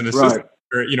 as an assistant. Right.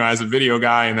 As a video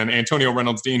guy, and then Antonio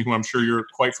Reynolds Dean, who I'm sure you're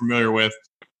quite familiar with,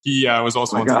 he was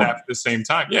also on staff at the same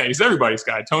time. Yeah, he's everybody's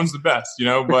guy. Tone's the best,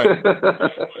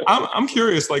 But I'm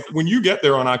curious, like when you get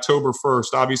there on October 1st,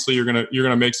 obviously you're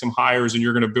gonna make some hires and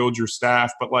you're gonna build your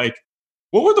staff. But like,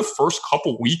 what were the first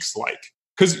couple weeks like?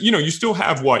 Because you still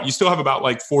have about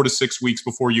like 4 to 6 weeks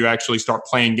before you actually start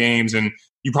playing games, and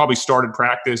you probably started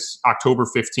practice October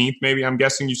 15th. Maybe I'm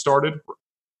guessing you started.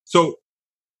 So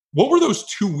what were those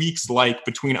 2 weeks like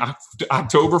between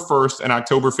October 1st and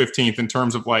October 15th in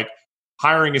terms of like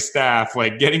hiring a staff,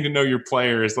 like getting to know your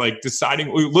players, like deciding,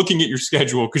 looking at your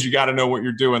schedule because you got to know what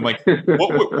you're doing? Like,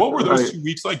 what were those 2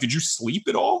 weeks like? Did you sleep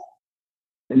at all?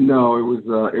 No, it was.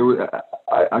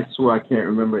 I swear I can't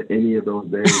remember any of those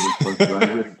days. I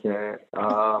really can't.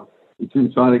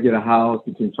 Between trying to get a house,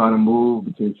 between trying to move,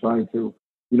 between trying to,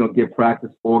 get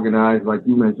practice organized, like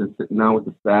you mentioned, sitting down with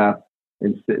the staff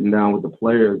and sitting down with the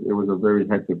players, it was a very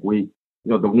hectic week.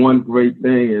 The one great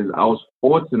thing is I was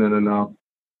fortunate enough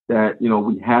that,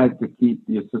 we had to keep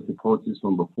the assistant coaches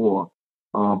from before.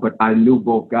 But I knew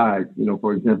both guys.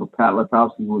 For example, Pat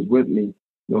Lepowski, who was with me,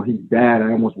 his dad,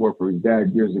 I almost worked for his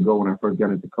dad years ago when I first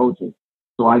got into coaching.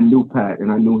 So I knew Pat,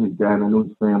 and I knew his dad, and I knew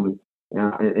his family.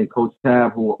 And Coach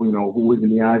Tab, who was in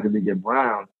the Ivy League at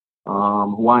Brown,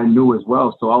 who I knew as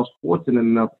well. So I was fortunate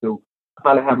enough to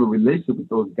kind of have a relationship with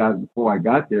those guys before I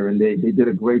got there, and they did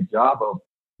a great job of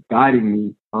guiding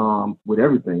me with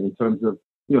everything in terms of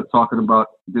talking about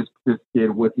this kid,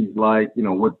 what he's like,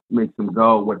 what makes him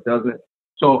go, what doesn't.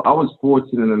 So I was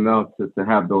fortunate enough to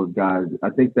have those guys. I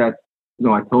think that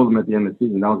I told them at the end of the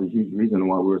season that was a huge reason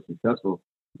why we were successful,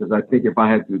 because I think if I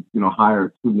had to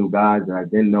hire 2 new guys that I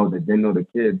didn't know the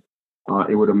kids,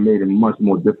 it would have made it much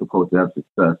more difficult to have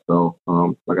success. So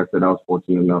like I said, I was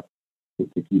fortunate enough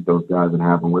to keep those guys and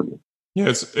have them with me. Yeah,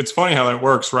 it's funny how that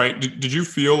works, right? Did you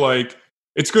feel like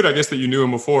it's good, I guess, that you knew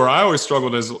him before? I always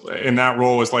struggled in that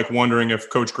role as like wondering if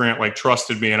Coach Grant like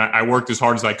trusted me, and I worked as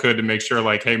hard as I could to make sure,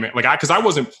 like, hey man, like because I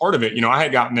wasn't part of it. You know, I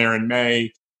had gotten there in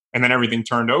May, and then everything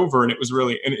turned over, and it was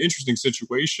really an interesting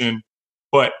situation.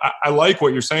 But I like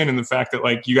what you're saying in the fact that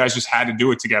like you guys just had to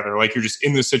do it together. Like you're just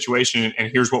in this situation, and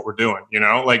here's what we're doing. You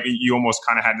know, like you almost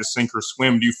kind of had to sink or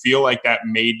swim. Do you feel like that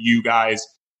made you guys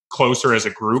closer as a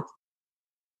group?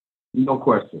 No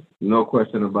question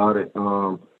about it.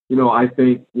 I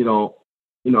think,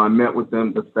 I met with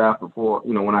them, the staff before,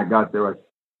 when I got there, I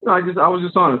was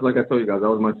just honest. Like I told you guys, I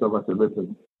was myself. I said,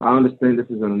 listen, I understand this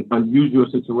is an unusual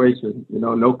situation.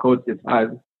 No coach gets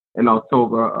hired in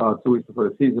October, 2 weeks before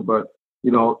the season, but,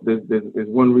 there's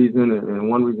one reason, and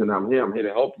one reason I'm here to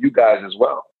help you guys as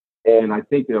well. And I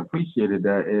think they appreciated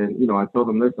that. And, I told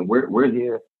them, listen, we're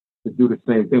here to do the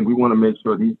same thing. We want to make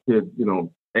sure these kids,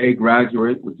 A,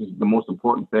 graduate, which is the most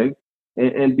important thing,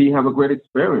 and B, have a great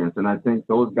experience. And I think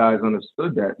those guys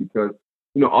understood that because,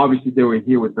 obviously they were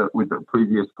here with the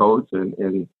previous coach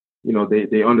and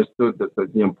they understood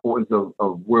the importance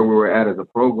of where we were at as a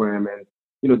program. And,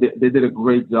 they did a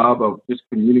great job of just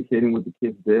communicating with the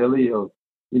kids daily, of,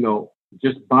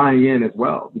 just buying in as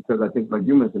well. Because I think, like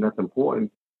you mentioned, that's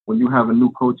important. When you have a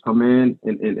new coach come in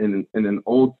and an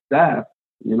old staff,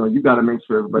 you got to make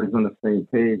sure everybody's on the same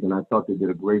page. And I thought they did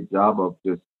a great job of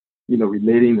just,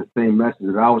 relating the same message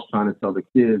that I was trying to tell the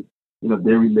kids.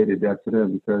 They related that to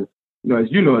them because,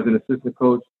 as you know, as an assistant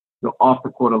coach, off the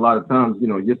court, a lot of times,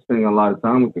 you're spending a lot of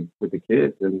time with the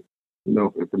kids. And,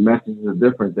 if the messages are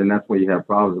different, then that's where you have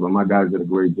problems. But my guys did a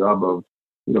great job of,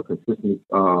 consistently,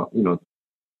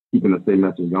 keeping the same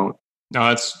message going.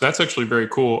 No, that's actually very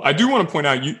cool. I do want to point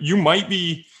out you might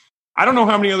be, I don't know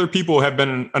how many other people have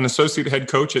been an associate head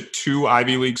coach at 2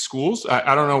 Ivy League schools.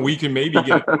 I don't know. We can maybe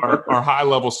get our high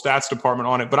level stats department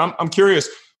on it, but I'm curious,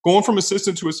 going from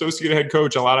assistant to associate head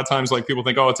coach, a lot of times like people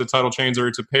think, oh, it's a title change or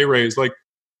it's a pay raise. Like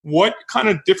what kind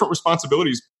of different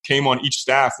responsibilities came on each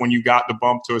staff when you got the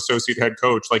bump to associate head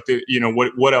coach? Like,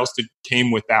 what else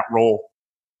came with that role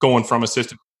going from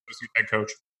assistant to associate head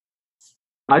coach?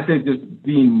 I think just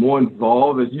being more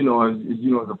involved, as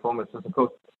a former assistant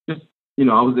coach, just,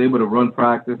 I was able to run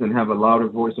practice and have a louder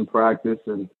voice in practice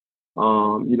and,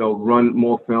 run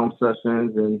more film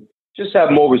sessions and just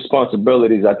have more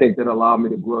responsibilities. I think that allowed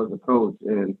me to grow as a coach.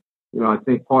 And, I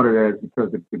think part of that is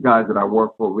because the guys that I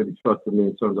work for really trusted me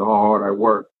in terms of how hard I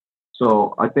work.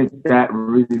 So I think that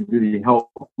really, really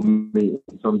helped me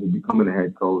in terms of becoming a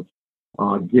head coach,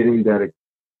 getting that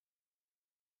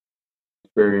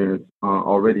experience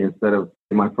already instead of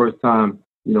my first time,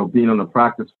 being on the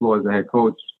practice floor as a head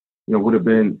coach, would have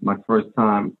been my first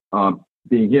time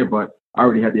being here, but I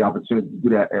already had the opportunity to do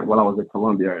that while I was at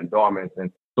Columbia in Dartmouth.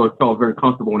 And so it felt very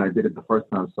comfortable when I did it the first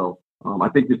time. So I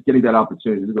think just getting that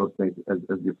opportunity to do those things as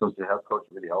the associate head coach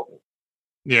really helped me.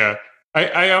 Yeah.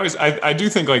 I do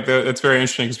think like that's very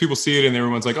interesting because people see it and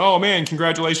everyone's like, oh man,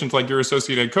 congratulations, like you're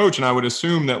associate head coach. And I would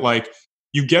assume that like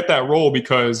you get that role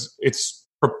because it's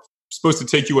supposed to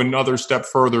take you another step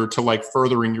further to like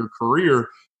furthering your career.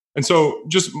 And so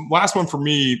just last one for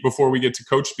me before we get to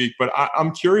coach speak, but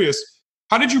I'm curious,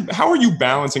 how are you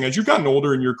balancing as you've gotten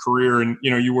older in your career and,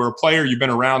 you were a player, you've been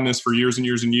around this for years and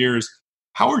years and years.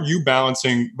 How are you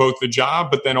balancing both the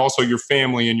job, but then also your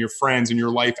family and your friends and your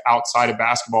life outside of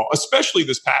basketball, especially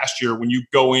this past year when you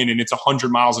go in and it's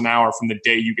 100 miles an hour from the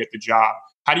day you get the job?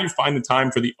 How do you find the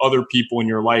time for the other people in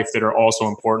your life that are also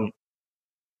important?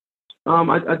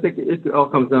 I think it all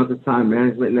comes down to time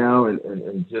management now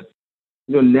and just,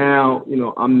 now,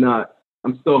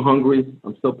 I'm still hungry.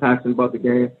 I'm still passionate about the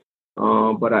game.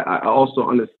 But I also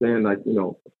understand, like,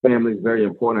 family is very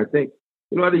important. I think,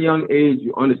 at a young age,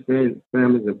 you understand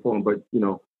family is important, but,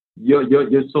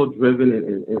 you're so driven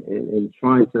in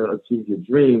trying to achieve your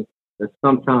dreams that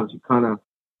sometimes you kind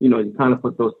of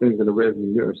put those things in the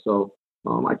rearview mirror. So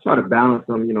I try to balance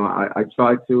them. I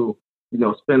try to,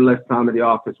 spend less time in the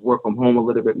office, work from home a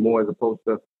little bit more as opposed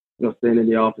to, staying in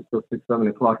the office till 6, 7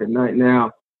 o'clock at night.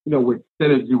 Now, with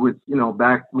Synergy, which,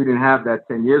 back, we didn't have that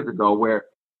 10 years ago where,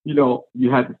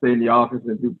 you had to stay in the office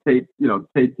and do tape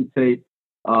to tape,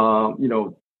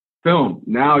 film.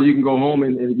 Now you can go home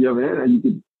and if you have it, and you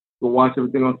can go watch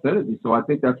everything on Synergy. So I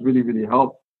think that's really, really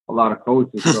helped a lot of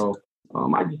coaches. So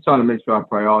I just try to make sure I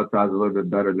prioritize a little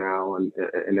bit better now and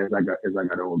as I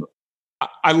got older.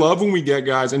 I love when we get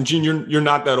guys, and Gene, you're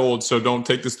not that old, so don't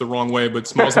take this the wrong way, but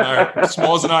Smalls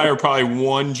and I are probably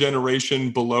one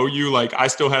generation below you. Like I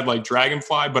still had like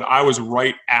Dragonfly, but I was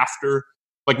right after.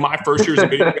 Like my first year as a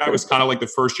video guy was kind of like the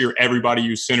first year everybody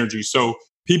used Synergy. So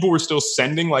people were still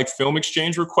sending like film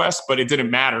exchange requests, but it didn't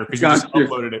matter because you just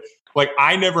uploaded it. Like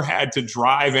I never had to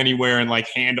drive anywhere and like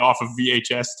hand off a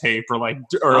VHS tape or like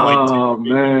oh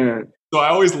man. So I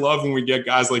always love when we get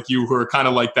guys like you who are kind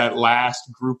of like that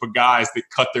last group of guys that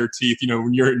cut their teeth. You know,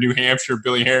 when you're in New Hampshire,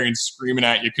 Billy Harrigan's screaming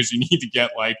at you because you need to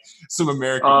get like some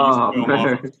American film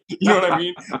off. You know what I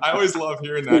mean? I always love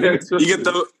hearing that. You get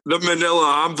the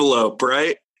manila envelope,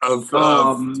 right? Of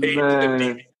tape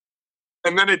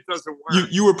and then it doesn't work.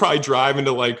 You were probably driving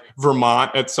to like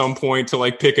Vermont at some point to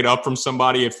like pick it up from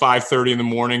somebody at 5:30 in the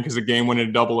morning because the game went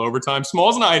into double overtime.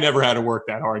 Smalls and I never had to work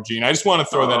that hard, Gene. I just want to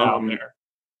throw that out there.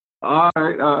 All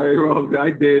right. Well,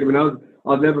 I did.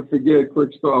 I'll never forget a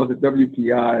quick story. I was at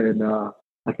WPI, and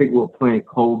I think we were playing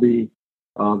Kobe.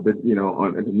 On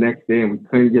the next day, and we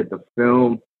couldn't get the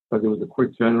film because it was a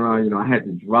quick turnaround. You know, I had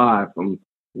to drive from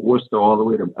Worcester all the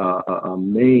way to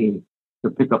Maine to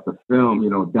pick up the film.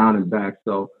 You know, down and back.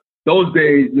 So those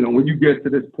days, you know, when you get to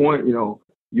this point, you know,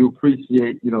 you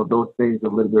appreciate, you know, those things a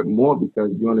little bit more because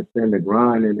you understand the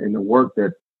grind and the work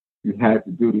that you had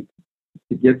to do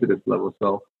to get to this level.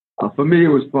 So. For me, it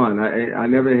was fun. I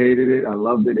never hated it. I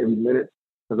loved it every minute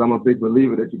because I'm a big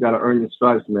believer that you got to earn your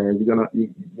stripes, man. You got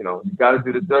to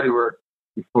do the dirty work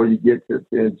before you get to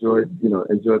enjoy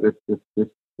this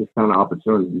kind of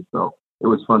opportunity. So it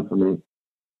was fun for me.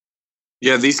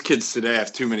 Yeah, these kids today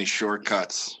have too many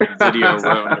shortcuts. Video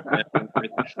road.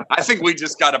 I think we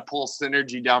just got to pull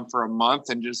Synergy down for a month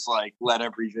and just like let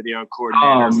every video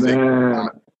coordinator figure it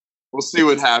out. We'll see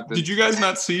what happens. Did you guys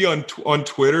not see on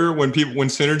Twitter when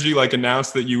Synergy like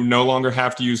announced that you no longer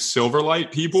have to use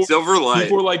Silverlight? People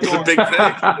were like going, big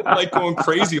thing. Like going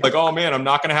crazy. Like, oh man, I'm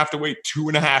not going to have to wait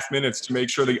 2.5 minutes to make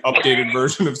sure the updated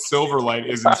version of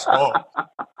Silverlight is installed.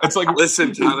 It's like,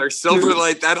 listen, Tyler,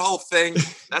 Silverlight, that whole thing,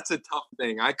 that's a tough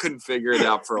thing. I couldn't figure it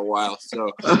out for a while.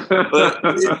 So,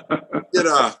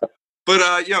 But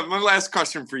my last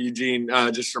question for you, Gene,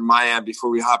 just from my end before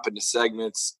we hop into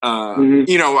segments.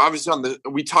 You know, I was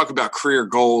we talk about career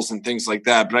goals and things like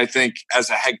that, but I think as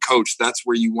a head coach, that's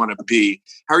where you want to be.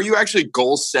 How are you actually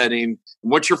goal setting?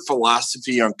 What's your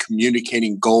philosophy on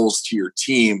communicating goals to your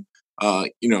team?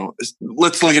 You know,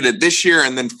 let's look at it this year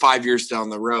and then 5 years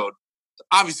down the road.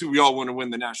 Obviously, we all want to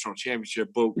win the national championship,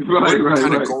 but what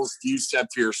kind of goals do you set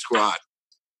for your squad?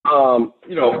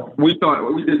 You know, we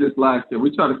did this last year.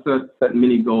 We try to set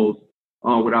many goals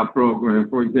with our program.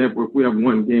 For example, if we have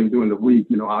one game during the week,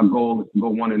 you know, our goal is to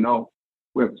go 1-0.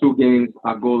 We have 2 games.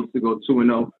 Our goal is to go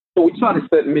 2-0. So we try to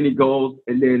set many goals,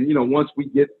 and then, you know, once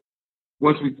we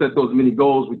set those many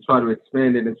goals, we try to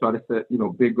expand it and try to set, you know,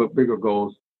 bigger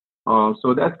goals.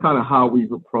 So that's kind of how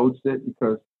we've approached it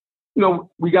because, you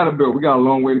know, we got a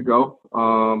long way to go.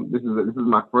 This is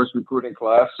my first recruiting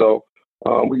class, so.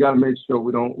 We got to make sure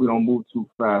we don't move too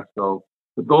fast. So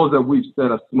the goals that we've set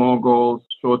are small goals,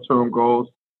 short-term goals,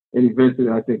 and eventually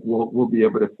I think we'll be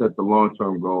able to set the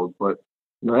long-term goals. But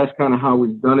you know that's kind of how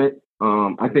we've done it.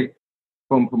 I think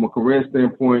from a career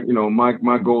standpoint, you know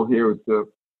my goal here is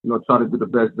to try to do the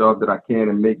best job that I can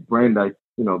and make Brandeis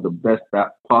the best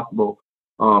possible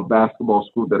basketball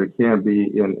school that it can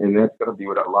be, and that's going to be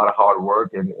with a lot of hard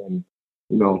work and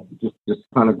just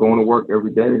kind of going to work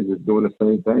every day and just doing the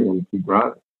same thing and keep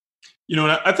grinding. You know,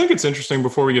 and I think it's interesting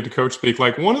before we get to coach speak,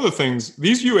 like one of the things,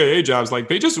 these UAA jobs, like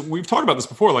we've talked about this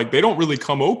before, like they don't really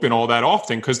come open all that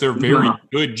often because they're very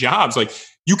good jobs. Like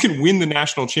you can win the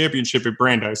national championship at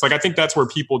Brandeis. Like I think that's where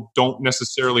people don't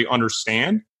necessarily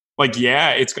understand. Like, yeah,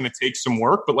 it's going to take some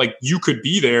work, but like you could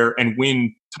be there and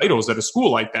win titles at a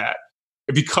school like that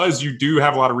because you do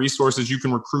have a lot of resources. You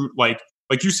can recruit, like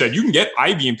you said, you can get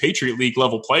Ivy and Patriot League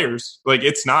level players. Like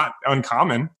it's not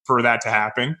uncommon for that to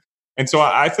happen. And so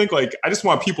I think like, I just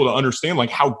want people to understand like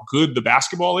how good the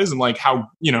basketball is and like how,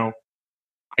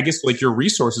 I guess like your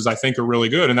resources I think are really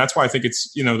good. And that's why I think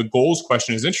it's, the goals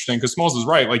question is interesting because Smalls is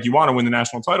right. Like you want to win the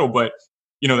national title, but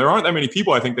there aren't that many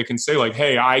people I think that can say like,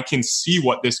 hey, I can see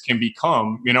what this can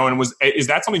become, and is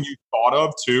that something you thought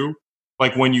of too?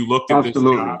 Like when you looked at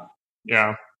Absolutely. This job?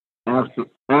 Yeah.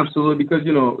 Absolutely. Because,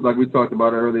 like we talked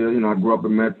about earlier, I grew up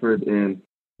in Medford and,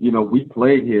 we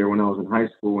played here when I was in high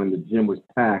school and the gym was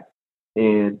packed.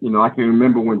 And, I can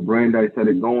remember when Brandeis had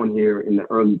it going here in the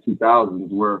early 2000s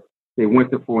where they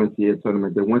went to 4 NCAA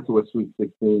tournaments. They went to a Sweet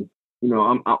 16.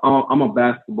 I'm a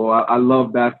basketball. I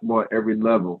love basketball at every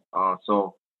level.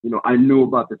 So, I knew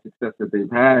about the success that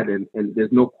they've had and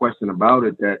there's no question about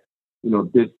it that,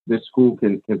 this school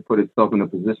can put itself in a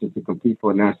position to compete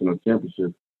for a national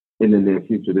championship in the near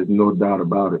future. There's no doubt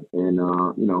about it. And,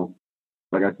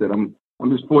 like I said, I'm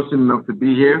just fortunate enough to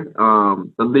be here.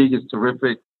 The league is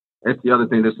terrific. That's the other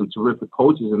thing. There's some terrific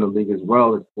coaches in the league as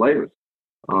well as players.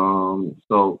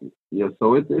 So yeah,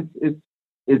 so it's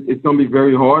going to be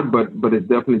very hard, but it's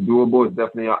definitely doable. It's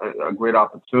definitely a great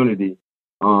opportunity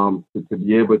to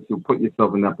be able to put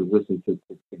yourself in that position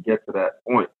to get to that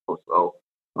point. So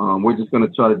we're just going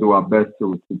to try to do our best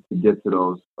to get to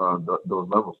those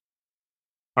levels.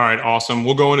 All right, awesome.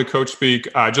 We'll go into Coach Speak.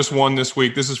 Just one this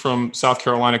week. This is from South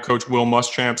Carolina coach Will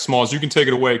Muschamp. Smalls, you can take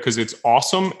it away because it's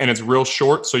awesome and it's real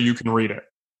short, so you can read it.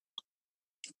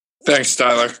 Thanks,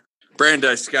 Tyler.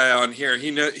 Brandeis guy on here.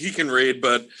 He can read,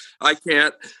 but I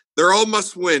can't. They're all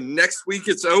must win. Next week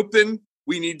it's Open.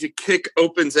 We need to kick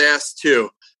Open's ass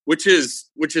too, which is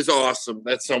awesome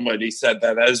that somebody said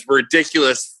that. That is a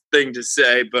ridiculous thing to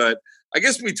say, but I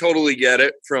guess we totally get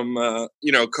it from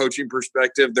coaching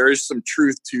perspective. There is some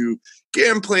truth to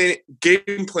game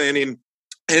planning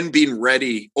and being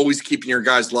ready, always keeping your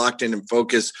guys locked in and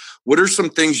focused. What are some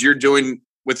things you're doing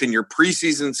within your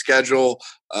preseason schedule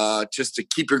just to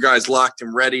keep your guys locked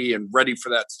and ready for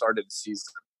that start of the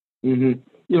season?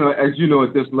 Mm-hmm. As you know,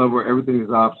 at this level, everything is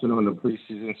optional in the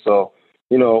preseason. So,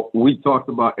 we talked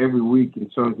about every week in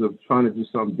terms of trying to do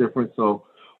something different. So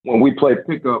when we play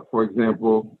pickup, for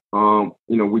example,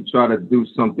 we try to do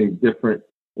something different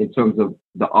in terms of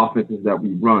the offenses that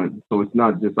we run. So it's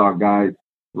not just our guys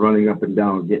running up and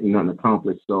down, getting nothing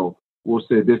accomplished. So we'll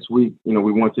say this week,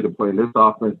 we want you to play in this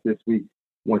offense. This week,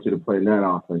 we want you to play in that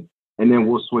offense. And then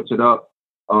we'll switch it up.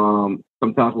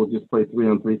 Sometimes we'll just play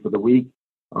 3-on-3 for the week,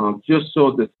 just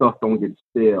so the stuff don't get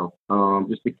stale,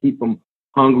 just to keep them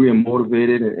hungry and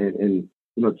motivated and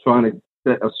trying to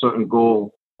set a certain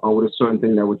goal with a certain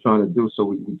thing that we're trying to do. So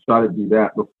we try to do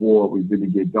that before we really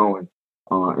get going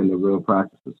in the real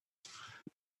practices.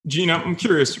 Gene, I'm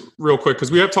curious real quick, because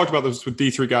we have talked about this with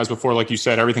D3 guys before. Like you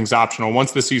said, everything's optional.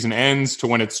 Once the season ends to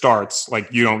when it starts, like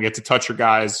you don't get to touch your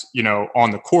guys,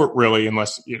 on the court really,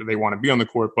 unless they want to be on the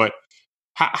court. But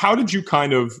how did you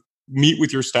kind of meet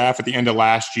with your staff at the end of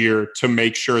last year to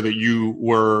make sure that you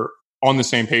were on the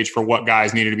same page for what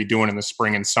guys needed to be doing in the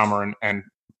spring and summer and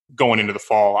going into the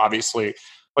fall, obviously?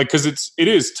 Like, because it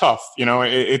is tough,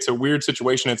 it's a weird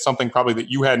situation. It's something probably that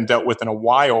you hadn't dealt with in a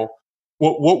while.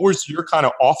 What was your kind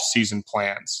of off-season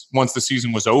plans once the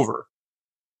season was over?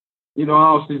 Our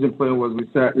off-season plan was we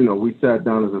sat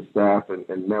down as a staff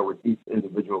and met with each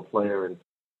individual player and,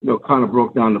 kind of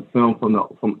broke down the film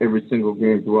from every single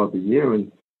game throughout the year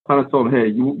and kind of told them, hey,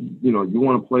 you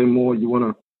want to play more, you want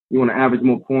to average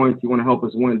more points, you want to help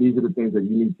us win. These are the things that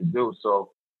you need to do.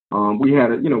 So we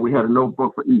had a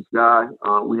notebook for each guy.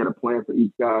 We had a plan for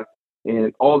each guy,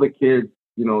 and all the kids,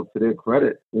 to their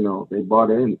credit, they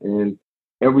bought in, and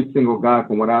every single guy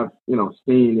from what I've,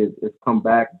 seen is come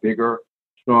back bigger,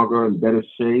 stronger, in better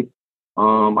shape.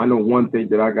 I know one thing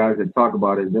that our guys had talked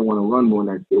about is they want to run more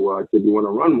next year. Well, I said, you want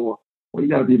to run more? Well, you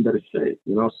got to be in better shape,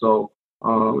 So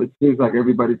it seems like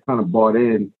everybody's kind of bought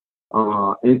in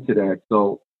into that.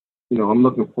 So, I'm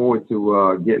looking forward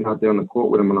to getting out there on the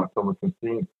court with them on October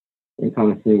 15th. And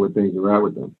kind of seeing where things are at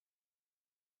with them.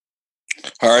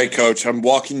 All right, Coach. I'm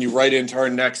walking you right into our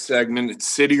next segment. It's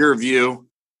City Review,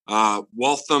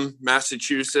 Waltham,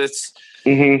 Massachusetts.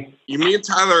 Mm-hmm. Me and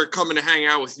Tyler are coming to hang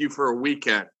out with you for a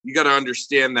weekend. You got to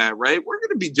understand that, right? We're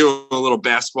going to be doing a little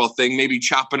basketball thing, maybe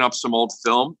chopping up some old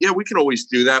film. Yeah, we can always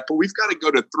do that, but we've got to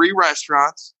go to 3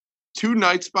 restaurants, 2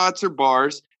 night spots or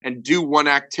bars, and do 1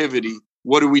 activity.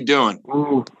 What are we doing?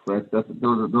 Ooh, those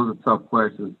are tough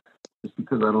questions. Just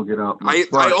because I don't get out.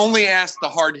 I only ask the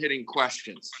hard-hitting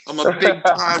questions. I'm a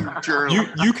big-time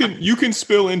journalist. You can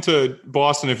spill into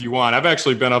Boston if you want. I've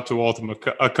actually been up to Waltham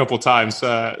a couple times,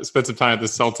 spent some time at the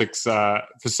Celtics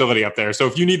facility up there. So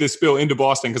if you need to spill into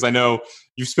Boston, because I know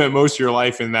you've spent most of your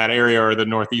life in that area or the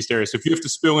Northeast area. So if you have to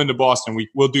spill into Boston,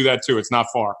 we'll do that too. It's not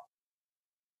far.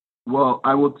 Well,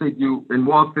 I will take you in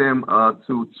Waltham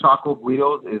to Choco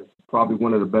Guido's. Is probably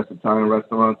one of the best Italian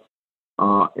restaurants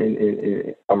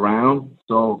around.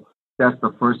 So that's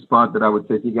the first spot that I would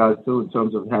take you guys to in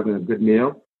terms of having a good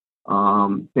meal.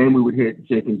 Then we would hit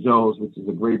Jake and Joe's, which is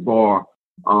a great bar,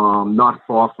 not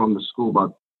far from the school,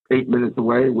 about 8 minutes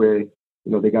away, where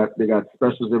they got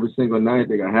specials every single night.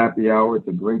 They got happy hour. It's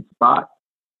a great spot.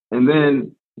 And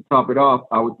then to top it off,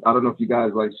 I don't know if you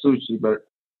guys like sushi, but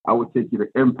I would take you to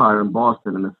Empire in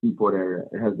Boston in the Seaport area.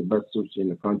 It has the best sushi in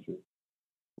the country.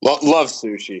 Love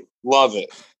sushi. Love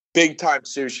it. Big time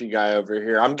sushi guy over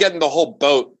here. I'm getting the whole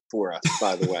boat for us,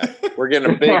 by the way. We're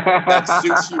getting that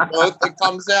sushi boat that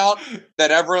comes out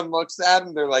that everyone looks at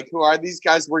and they're like, who are these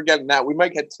guys? We're getting that. We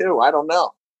might get 2. I don't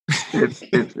know.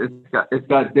 It's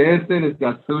got dancing, it's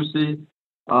got sushi.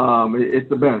 It's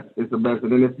the best. It's the best.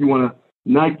 And then if you want a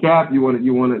nightcap, you want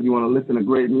to listen to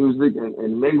great music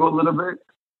and mingle a little bit,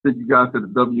 take you guys to the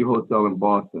W Hotel in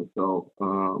Boston. So,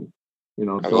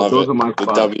 those are my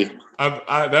spots. W.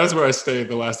 That was where I stayed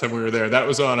the last time we were there. That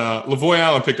was on Lavoy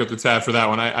Allen picked up the tab for that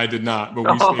one. I did not,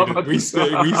 but we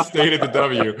stayed at the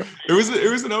W. It was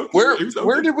an okay.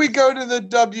 Where did we go to the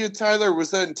W, Tyler?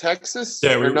 Was that in Texas?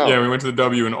 Yeah, we went to the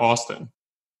W in Austin.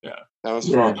 Yeah, that was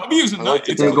fun. W's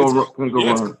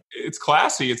it's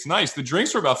classy. It's nice. The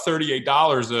drinks were about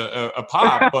 $38 a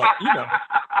pop, but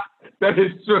that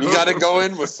is true. You got to go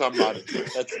in with somebody.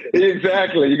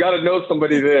 Exactly. You got to know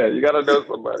somebody there. You got to know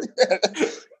somebody.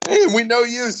 Hey, we know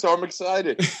you, so I'm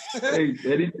excited. Hey,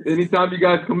 anytime you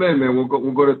guys come in, man, we'll go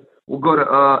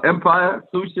to Empire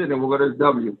Sushi, and we'll go to the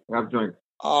W. Have drinks.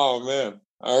 Oh man.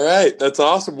 All right, that's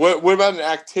awesome. What about an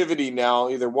activity now?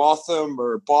 Either Waltham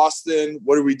or Boston.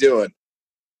 What are we doing?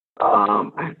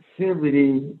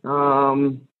 Activity.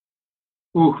 That's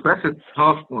a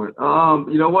tough one.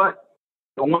 You know what?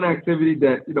 The one activity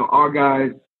that our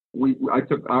guys, I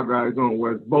took our guys on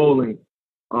was bowling.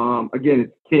 Again,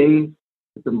 it's Kings.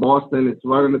 It's in Boston. It's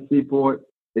right on the seaport.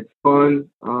 It's fun.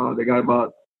 They got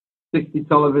about 60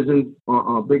 televisions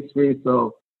on big screen.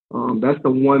 So. That's the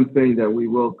one thing that we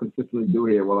will consistently do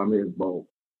here while I'm here is bowl.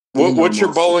 What's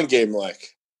your bowling game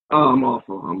like? Oh, I'm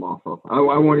awful. I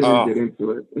won't even get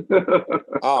into it.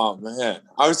 Oh man,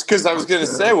 I was going to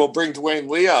say we'll bring Dwayne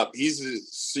Lee up. He's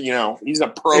a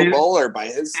pro bowler by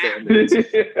his standards.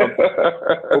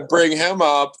 We'll bring him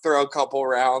up, throw a couple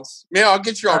rounds. Man, I'll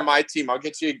get you on my team. I'll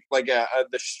get you like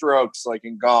the strokes like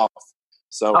in golf.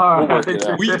 So we'll work it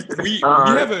out.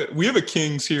 We have a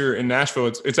Kings here in Nashville.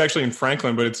 It's actually in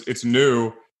Franklin, but it's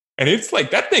new, and it's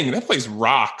like that place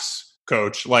rocks,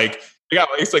 Coach. Like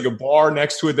it's like a bar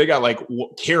next to it. They got like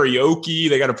karaoke.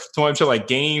 They got a bunch of like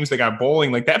games. They got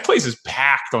bowling. Like that place is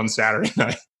packed on Saturday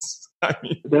nights.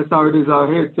 That's how it is out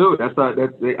here too.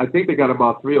 I think they got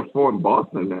about 3 or 4 in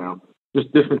Boston now.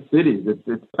 Just different cities.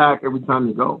 It's packed every time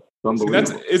you go.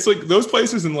 It's like those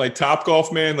places in like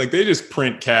Topgolf, man, like they just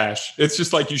print cash. It's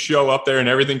just like you show up there and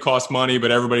everything costs money, but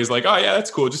everybody's like, oh yeah,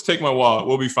 that's cool. Just take my wallet.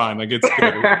 We'll be fine. Like it's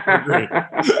good. We're great.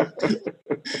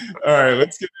 All right,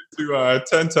 let's get into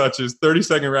 10 touches,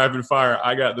 30-second rapid fire.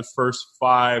 I got the first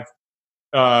 5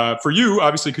 for you,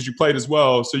 obviously, because you played as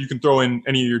well. So you can throw in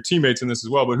any of your teammates in this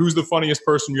as well. But who's the funniest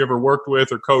person you ever worked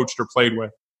with or coached or played with?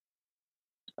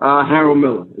 Harold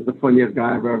Miller is the funniest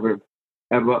guy I've ever.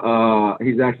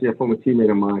 He's actually a former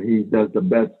teammate of mine. He does the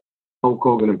best Hulk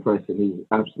Hogan impression. He's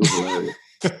absolutely hilarious.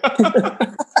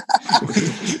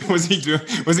 Was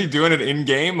he doing it in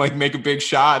game, like make a big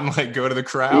shot and like go to the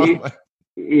crowd?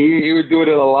 He would do it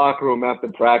in the locker room after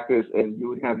practice, and you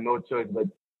would have no choice. But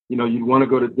you'd want to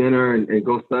go to dinner and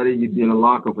go study. You'd be in the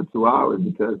locker for 2 hours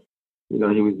because he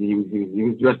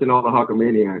was dressed in all the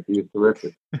Hulkamaniacs. He was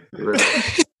terrific.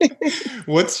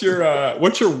 What's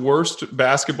your worst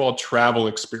basketball travel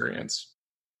experience?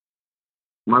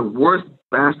 My worst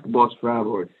basketball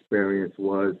travel experience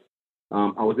was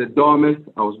I was at Dartmouth.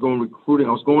 I was going recruiting.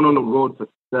 I was going on the road for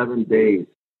 7 days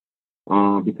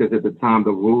because at the time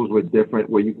the rules were different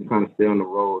where you can kind of stay on the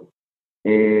road.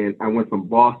 And I went from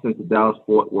Boston to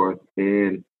Dallas-Fort Worth,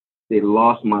 and they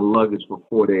lost my luggage for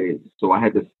 4 days. So I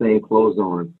had the same clothes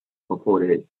on for 4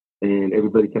 days. And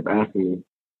everybody kept asking me,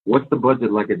 what's the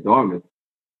budget like at Dartmouth?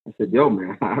 I said, yo,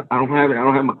 man, I don't have it. I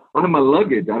don't have my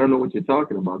luggage. I don't know what you're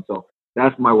talking about. So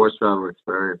that's my worst travel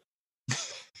experience.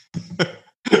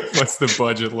 What's the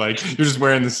budget like? You're just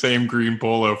wearing the same green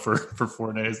polo for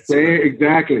 4 days.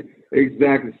 Exactly.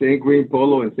 Same green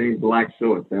polo and same black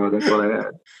shorts. That's what I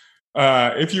had.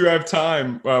 If you have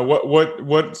time,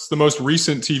 what's the most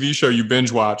recent TV show you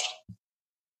binge watched?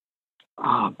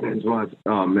 Binge watch.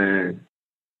 Oh man,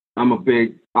 I'm a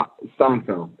big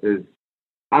Seinfeld.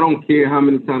 I don't care how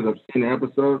many times I've seen the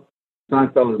episode.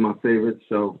 Seinfeld is my favorite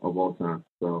show of all time.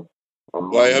 So,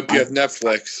 well, I hope you have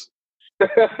Netflix.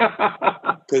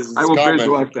 I will binge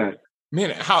watch that.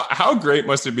 Man, how great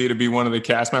must it be to be one of the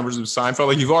cast members of Seinfeld?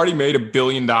 Like you've already made $1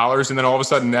 billion, and then all of a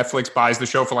sudden Netflix buys the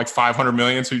show for like $500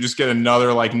 million, so you just get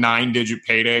another like 9-digit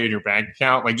payday in your bank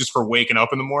account, like just for waking up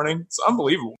in the morning. It's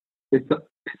unbelievable. It's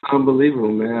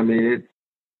unbelievable, man. I mean,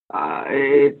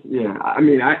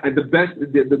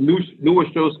 the newer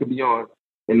shows could be on,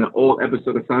 and the old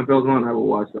episode of Seinfeld's on. I will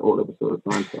watch the old episode of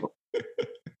Seinfeld.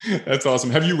 That's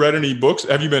awesome. Have you read any books?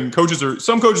 Have you been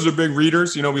some coaches are big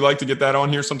readers. We like to get that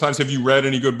on here sometimes. Have you read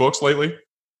any good books lately?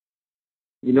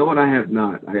 You know what? I have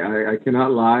not. I cannot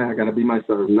lie. I got to be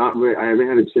myself. I haven't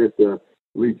had a chance to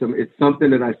read some. It's something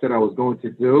that I said I was going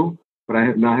to do, but I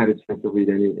have not had a chance to read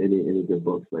any good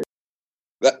books lately.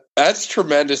 That's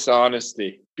tremendous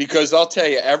honesty, because I'll tell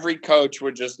you, every coach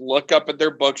would just look up at their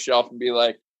bookshelf and be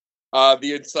like,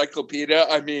 the encyclopedia.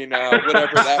 I mean,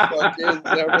 whatever that book is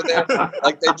over there.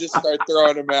 Like they just start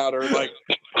throwing them out, or like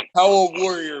how a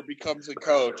warrior becomes a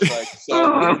coach. Like,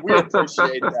 so we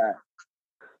appreciate that.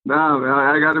 No, man,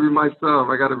 I got to be myself.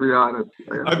 I got to be honest.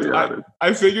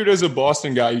 I figured as a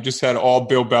Boston guy, you just had all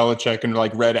Bill Belichick and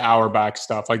like read Auerbach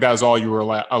stuff. Like that was all you were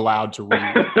allowed to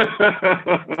read.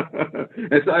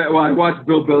 I watch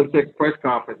Bill Belichick's press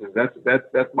conferences.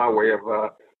 That's my way of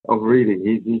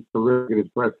reading. He's terrific in his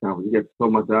press conference. You get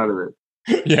so much out of it.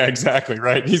 Yeah, exactly.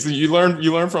 Right. You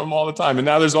learn from him all the time. And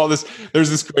now there's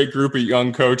this great group of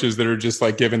young coaches that are just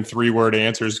like giving 3-word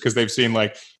answers because they've seen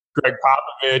like Greg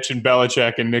Popovich and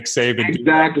Belichick and Nick Saban.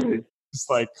 Exactly. It's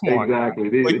like, come on.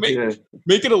 Exactly. Like,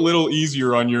 make it a little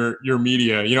easier on your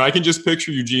media. You know, I can just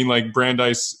picture Eugene, like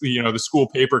Brandeis, you know, the school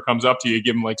paper comes up to you,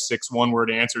 give him like 6 one-word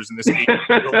answers, and this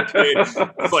 8-year-old kid,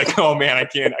 it's like, oh man, I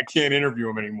can't interview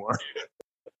him anymore.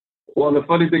 Well, the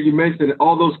funny thing you mentioned,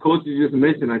 all those coaches you just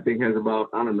mentioned, I think has about,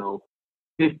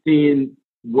 15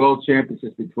 world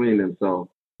championships between them. So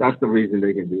that's the reason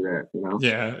they can do that, you know?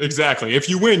 Yeah, exactly. If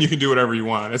you win, you can do whatever you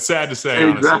want. It's sad to say,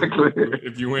 exactly. Honestly.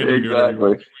 If you win, you can do whatever you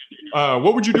want.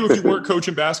 What would you do if you weren't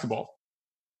coaching basketball?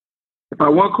 If I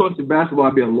weren't coaching basketball,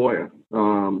 I'd be a lawyer.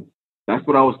 That's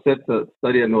what I was set to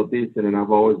study at Northeastern, and I've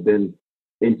always been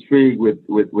intrigued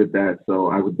with that.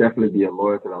 So I would definitely be a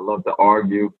lawyer because I love to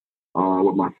argue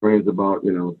with my friends about,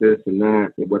 this and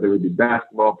that, whether it be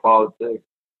basketball, politics,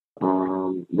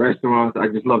 restaurants. I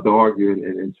just love to argue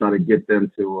and try to get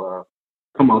them to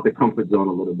come out their comfort zone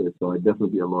a little bit. So I'd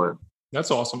definitely be a lawyer.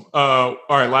 That's awesome. All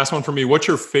right, last one for me. What's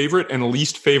your favorite and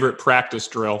least favorite practice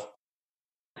drill?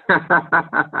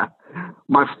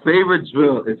 My favorite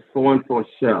drill is 4-on-4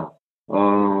 shell.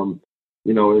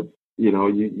 You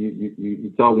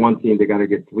tell one team they got to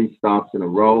get 3 stops in a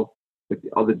row. If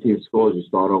the other team scores, you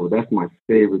start over. That's my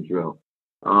favorite drill.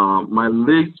 My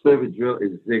least favorite drill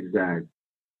is zigzag,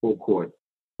 full court.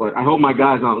 But I hope my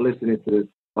guys aren't listening to this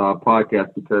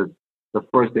podcast because the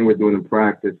first thing we're doing in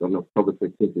practice on October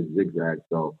 16th is zigzag.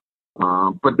 So,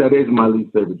 but that is my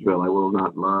least favorite drill. I will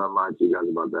not lie to you guys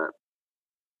about that.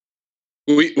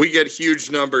 We get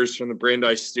huge numbers from the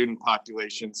Brandeis student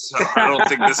population, so I don't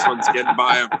think this one's getting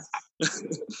by them.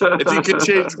 If you could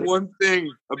change one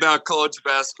thing about college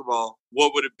basketball,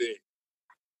 what would it be?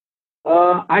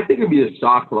 I think it'd be a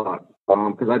shot clock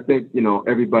because I think,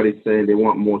 everybody's saying they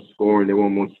want more scoring,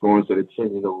 so they're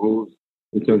changing the rules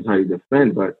in terms of how you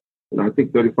defend. But, I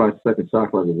think 35-second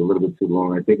shot clock is a little bit too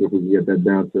long. I think if we can get that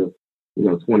down to,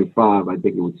 25, I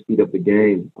think it would speed up the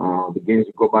game. The games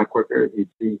would go by quicker.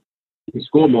 You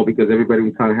score more because everybody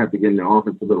would kind of have to get in their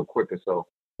offense a little quicker. So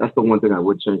that's the one thing I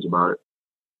would change about it.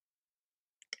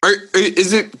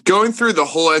 Is it going through the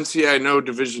whole NCAA? I know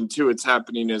Division II it's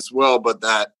happening as well, but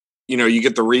that, you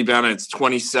get the rebound and it's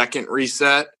 20-second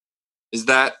reset. Is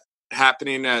that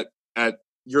happening at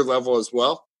your level as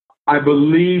well? I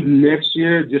believe next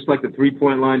year, just like the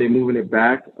 3-point line, they're moving it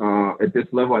back. At this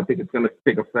level, I think it's going to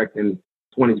take effect in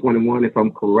 2021, if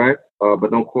I'm correct.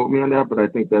 But don't quote me on that, but I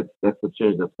think that's the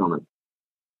change that's coming.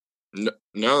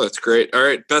 No, that's great. All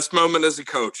right, best moment as a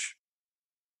coach.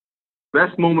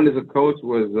 Best moment as a coach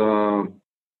was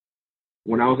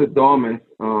when I was at Dartmouth.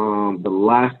 The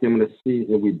last game of the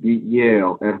season, we beat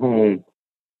Yale at home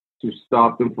to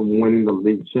stop them from winning the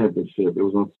league championship. It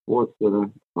was on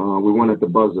SportsCenter. We won at the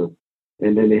buzzer,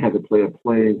 and then they had to play a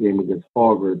playing game against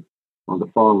Harvard on the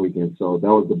following weekend. So that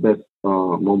was the best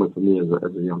moment for me as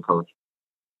a young coach.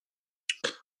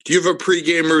 Do you have a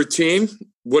pregame routine?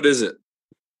 What is it?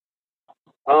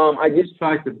 I just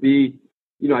try to be,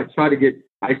 I try to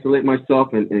isolate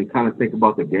myself and kind of think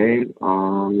about the game.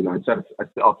 I'll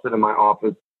sit in my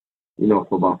office,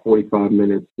 for about 45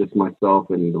 minutes, just myself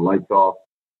and the lights off,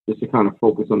 just to kind of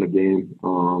focus on the game.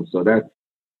 So that's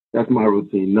my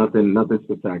routine. Nothing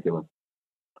spectacular.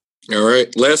 All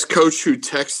right. Last coach who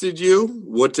texted you,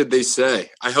 what did they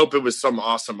say? I hope it was some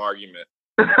awesome argument.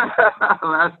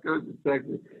 Last coach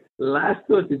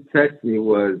who texted me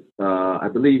was, I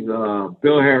believe,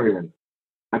 Bill Harrigan.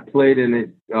 I played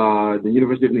in the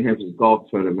University of New Hampshire's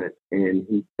golf tournament, and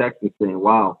he texted me saying,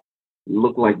 "Wow, you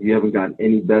look like you haven't gotten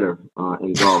any better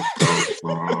in golf."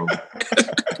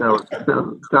 So,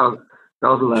 that was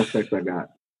the last text I got.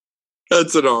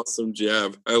 That's an awesome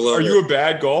jab. I love it. Are you a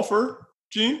bad golfer,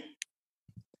 Gene?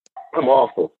 I'm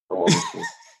awful.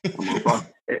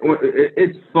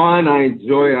 It's fun. I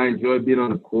enjoy being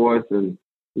on the course, and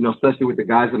especially with the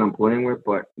guys that I'm playing with.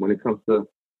 But when it comes to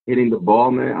hitting the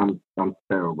ball, man, I'm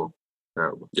terrible.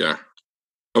 Yeah,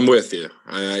 I'm with you.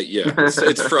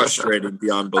 It's frustrating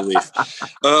beyond belief.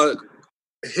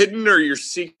 Hidden or your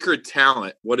secret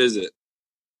talent? What is it?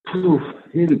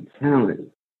 Hidden talent.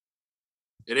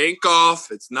 It ain't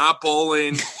golf. It's not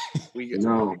bowling.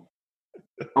 No.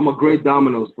 I'm a great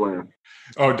dominoes player.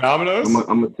 Oh, dominoes?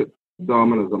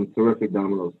 Dominoes. I'm a terrific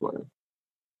dominoes player.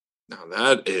 Now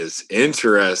that is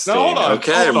interesting. No, hold on.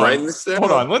 I'm writing this down.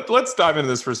 Hold on. Let's dive into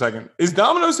this for a second. Is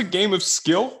dominoes a game of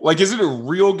skill? Like, is it a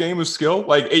real game of skill?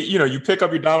 Like, you pick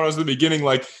up your dominoes at the beginning.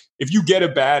 Like, if you get a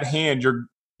bad hand, you're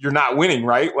not winning,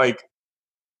 right? Like,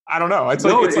 I don't know. It's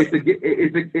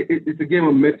a game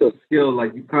of mental skill.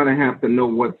 Like, you kind of have to know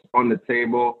what's on the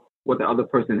table, what the other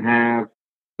person has,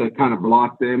 to kind of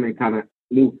block them and kind of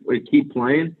move and keep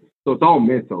playing. So it's all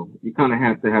mental. You kind of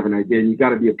have to have an idea. And you got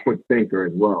to be a quick thinker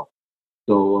as well.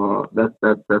 So that's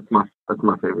my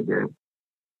favorite game.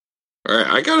 All right,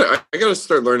 I gotta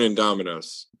start learning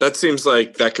dominoes. That seems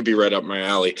like that could be right up my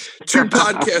alley. 2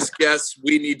 podcast guests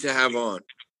we need to have on.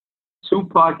 2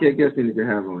 podcast guests you need to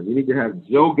have on. You need to have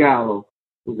Joe Gallo,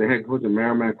 who's the head coach of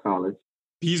Merrimack College.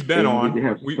 He's been on.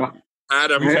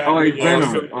 Adam. He's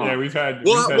been on. Yeah, we've had.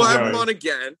 We'll have him on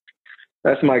again.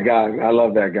 That's my guy. I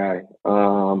love that guy.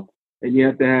 And you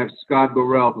have to have Scott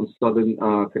Burrell from Southern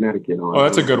Connecticut on. Oh,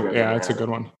 that's a good one. Yeah, that's a good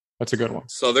one. That's a good one.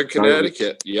 Southern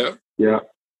Connecticut. Yeah. Yeah.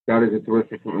 Scott is a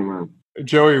terrific one.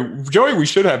 Joey, we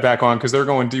should have back on because they're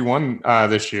going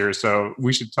D1 this year. So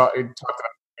we should talk about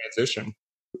the transition.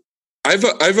 I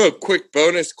have a quick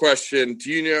bonus question.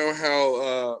 Do you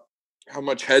know how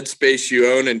much headspace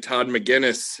you own in Todd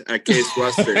McGinnis at Case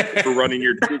Western for running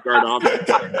your 2-guard offense?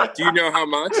 Do you know how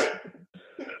much?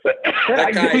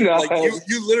 That guy,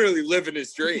 you literally live in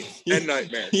his dreams and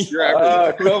nightmares. You're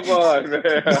come on,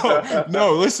 man.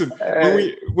 No, listen.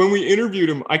 Hey. When we interviewed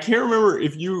him, I can't remember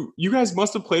if you guys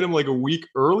must have played him like a week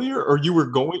earlier, or you were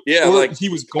going. Yeah, like he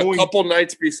was going a couple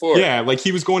nights before. Yeah, like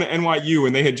he was going to NYU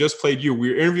and they had just played you.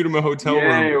 We interviewed him in a hotel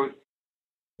room.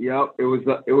 It was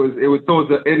towards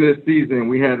the end of the season.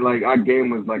 We had our game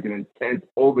was like an intense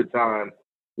overtime,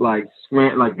 guys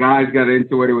got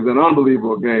into it. It was an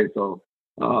unbelievable game. So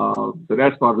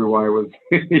that's probably why it was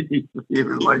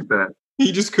even like that.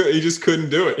 He just couldn't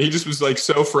do it. He just was like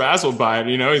so frazzled by it.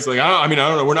 He's like, I don't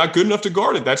know. We're not good enough to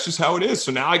guard it. That's just how it is.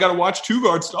 So now I got to watch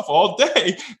 2-guard stuff all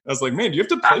day. I was like, man, do you have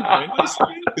to play Brandeis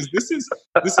again? Because this is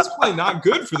probably not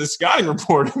good for the scouting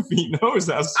report if he knows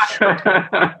that.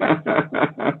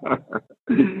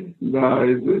 No,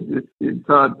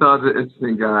 Todd's an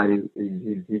interesting guy.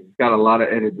 He's got a lot of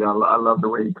energy. I love the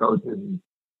way he coaches.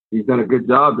 He's done a good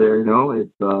job there. It'll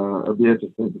be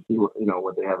interesting to see what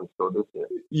they have in store this year.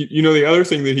 The other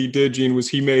thing that he did, Gene, was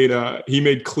he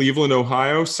made Cleveland,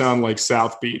 Ohio sound like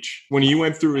South Beach. When he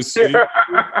went through his city,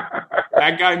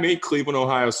 that guy made Cleveland,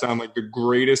 Ohio sound like the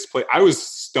greatest place. I was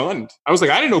stunned. I was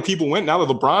like, I didn't know people went. Now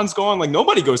that LeBron's gone, like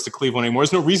nobody goes to Cleveland anymore.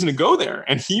 There's no reason to go there.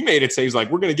 And he made it say, he's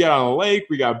like, we're going to get on a lake.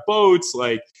 We got boats.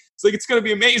 It's going to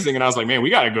be amazing. And I was like, man, we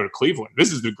got to go to Cleveland.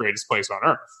 This is the greatest place on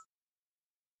earth.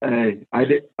 Hey, I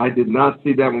did not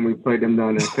see that when we played them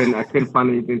down there. I couldn't find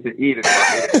anything to eat at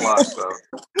 8 o'clock, so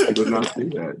I did not see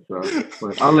that. So,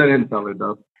 but I'll let him tell it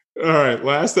though. All right,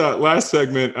 last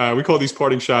segment. We call these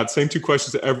parting shots. Same 2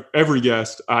 questions to every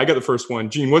guest. I got the first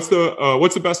one. Gene, what's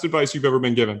the best advice you've ever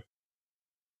been given?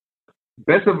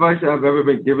 Best advice I've ever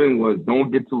been given was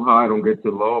don't get too high, don't get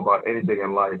too low about anything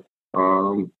in life.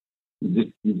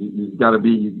 You got to be,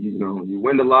 you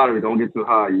win the lottery, don't get too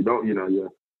high. You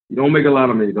don't make a lot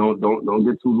of money. Don't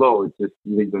get too low. It's just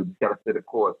you just gotta stay the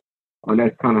course. And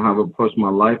that's kind of how I've approached my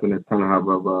life, and that's kind of how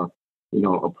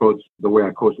I've approached the way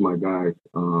I coach my guys.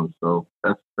 So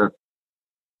that's the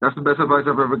best advice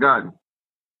I've ever gotten.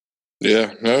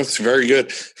 Yeah, no, it's very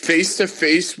good. Face to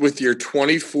face with your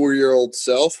 24-year-old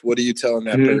self, what are you telling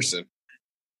that person?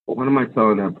 What am I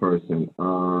telling that person?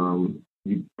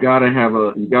 You gotta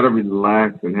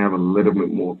relax and have a little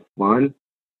bit more fun.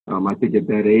 I think at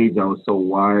that age, I was so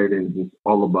wired and just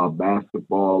all about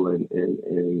basketball, and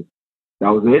that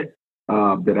was it,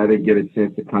 that I didn't get a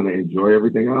chance to kind of enjoy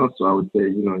everything else. So I would say,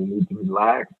 you need to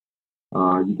relax.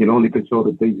 You can only control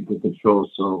the things you can control.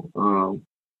 So,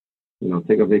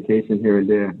 take a vacation here and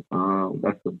there.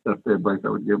 That's the advice I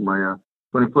would give my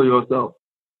 24-year-old self.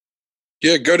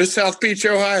 Yeah, go to South Beach,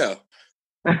 Ohio.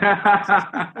 I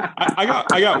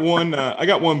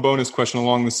got one bonus question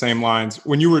along the same lines.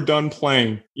 When you were done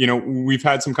playing, we've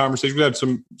had some conversations. We had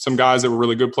some guys that were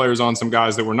really good players on, some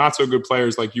guys that were not so good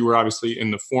players. Like you were obviously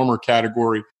in the former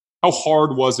category. How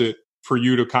hard was it for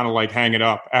you to kind of hang it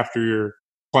up after your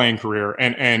playing career?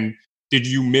 And did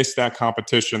you miss that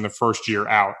competition the first year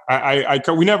out?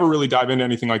 We never really dive into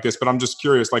anything like this, but I'm just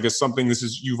curious. It's something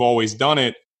you've always done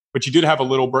it, but you did have a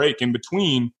little break in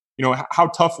between. How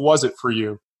tough was it for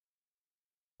you?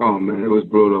 Oh, man, it was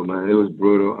brutal, man. It was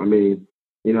brutal. I mean,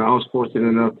 I was fortunate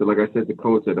enough to, like I said, to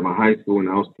coach at my high school, and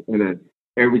I was in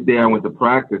every day I went to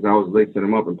practice, I was lacing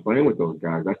them up and playing with those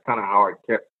guys. That's kind of how I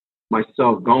kept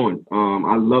myself going.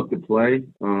 I love to play.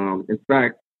 In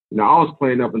fact, I was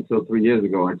playing up until 3 years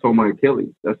ago. I tore my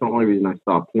Achilles. That's the only reason I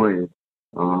stopped playing.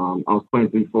 I was playing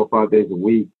 3, 4, 5 days a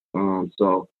week.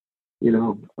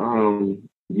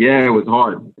 Yeah, it was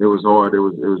hard. It was hard. It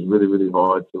was really, really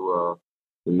hard to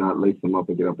not lace them up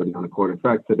and get up and down the court. In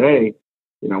fact, today,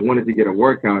 I wanted to get a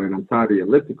workout, and I'm tired of the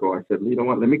elliptical. I said, you know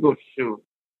what? Let me go shoot.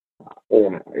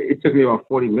 It took me about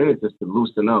 40 minutes just to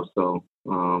loosen up. So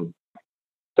I've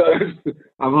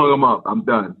hung them up. I'm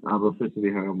done. I've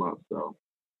officially hung them up. So,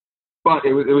 but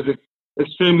it was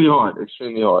extremely hard.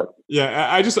 Extremely hard. Yeah,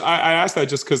 I asked that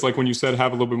just because, like, when you said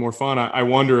have a little bit more fun, I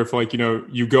wonder if, like,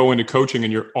 you go into coaching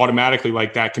and you're automatically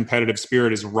like that competitive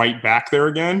spirit is right back there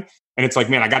again, and it's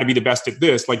like, man, I got to be the best at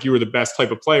this. Like, you were the best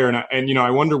type of player, and I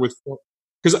wonder with.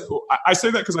 Because I say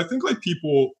that because I think, like,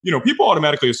 people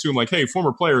automatically assume, like, hey,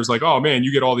 former players, like, oh man,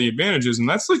 you get all the advantages, and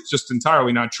that's, like, just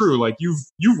entirely not true. Like,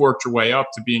 you've worked your way up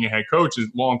to being a head coach, a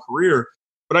long career.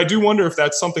 But I do wonder if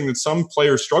that's something that some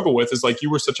players struggle with. Is like,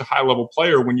 you were such a high level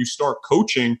player when you start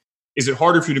coaching. Is it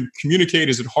harder for you to communicate?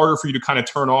 Is it harder for you to kind of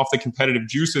turn off the competitive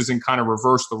juices and kind of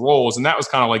reverse the roles? And that was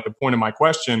kind of like the point of my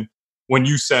question. When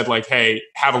you said, like, hey,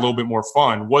 have a little bit more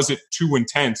fun, was it too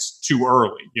intense too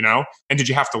early, And did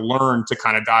you have to learn to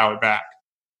kind of dial it back?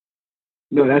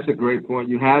 No, that's a great point.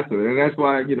 You have to. And that's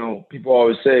why, people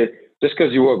always say, just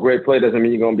because you were a great player doesn't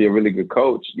mean you're going to be a really good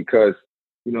coach, because,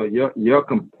 your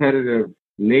competitive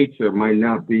nature might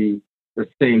not be the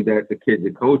same that the kids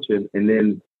are coaching. And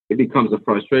then it becomes a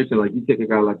frustration. Like, you take a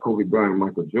guy like Kobe Bryant and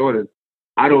Michael Jordan.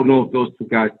 I don't know if those two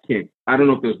guys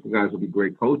will be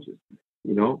great coaches,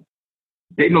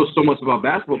 They know so much about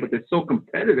basketball, but they're so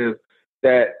competitive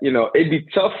that, it'd be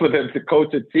tough for them to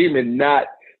coach a team and not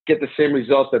get the same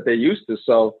results that they're used to.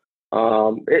 So,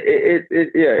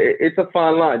 it's a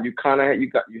fine line. You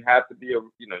have to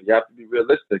be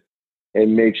realistic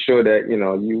and make sure that,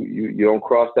 you don't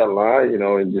cross that line,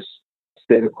 and just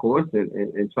stay the course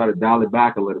and try to dial it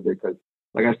back a little bit. Because,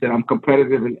 like I said, I'm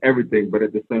competitive in everything, but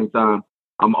at the same time,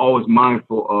 I'm always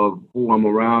mindful of who I'm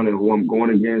around and who I'm going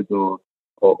against, or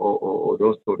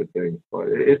those sort of things. But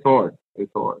it's hard.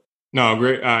 It's hard. No,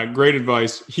 great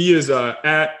advice. He is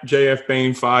at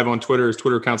JFBain5 on Twitter. His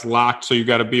Twitter account's locked, so you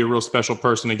got to be a real special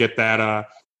person to get that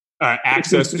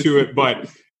access to it. But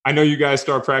I know you guys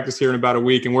start practice here in about a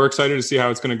week, and we're excited to see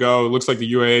how it's going to go. It looks like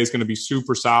the UAA is going to be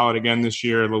super solid again this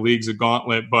year. The league's a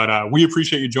gauntlet. But we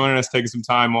appreciate you joining us, taking some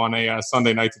time on a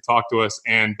Sunday night to talk to us,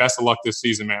 and best of luck this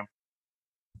season, man.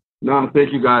 No,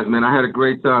 thank you guys, man. I had a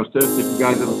great time. Seriously, if you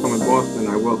guys ever come in Boston,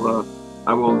 I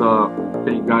will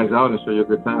take you guys out and show you a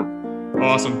good time.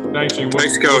 Awesome. Thanks, Gene.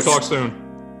 Thanks, Coach. We'll talk soon.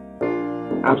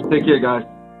 Take care, guys.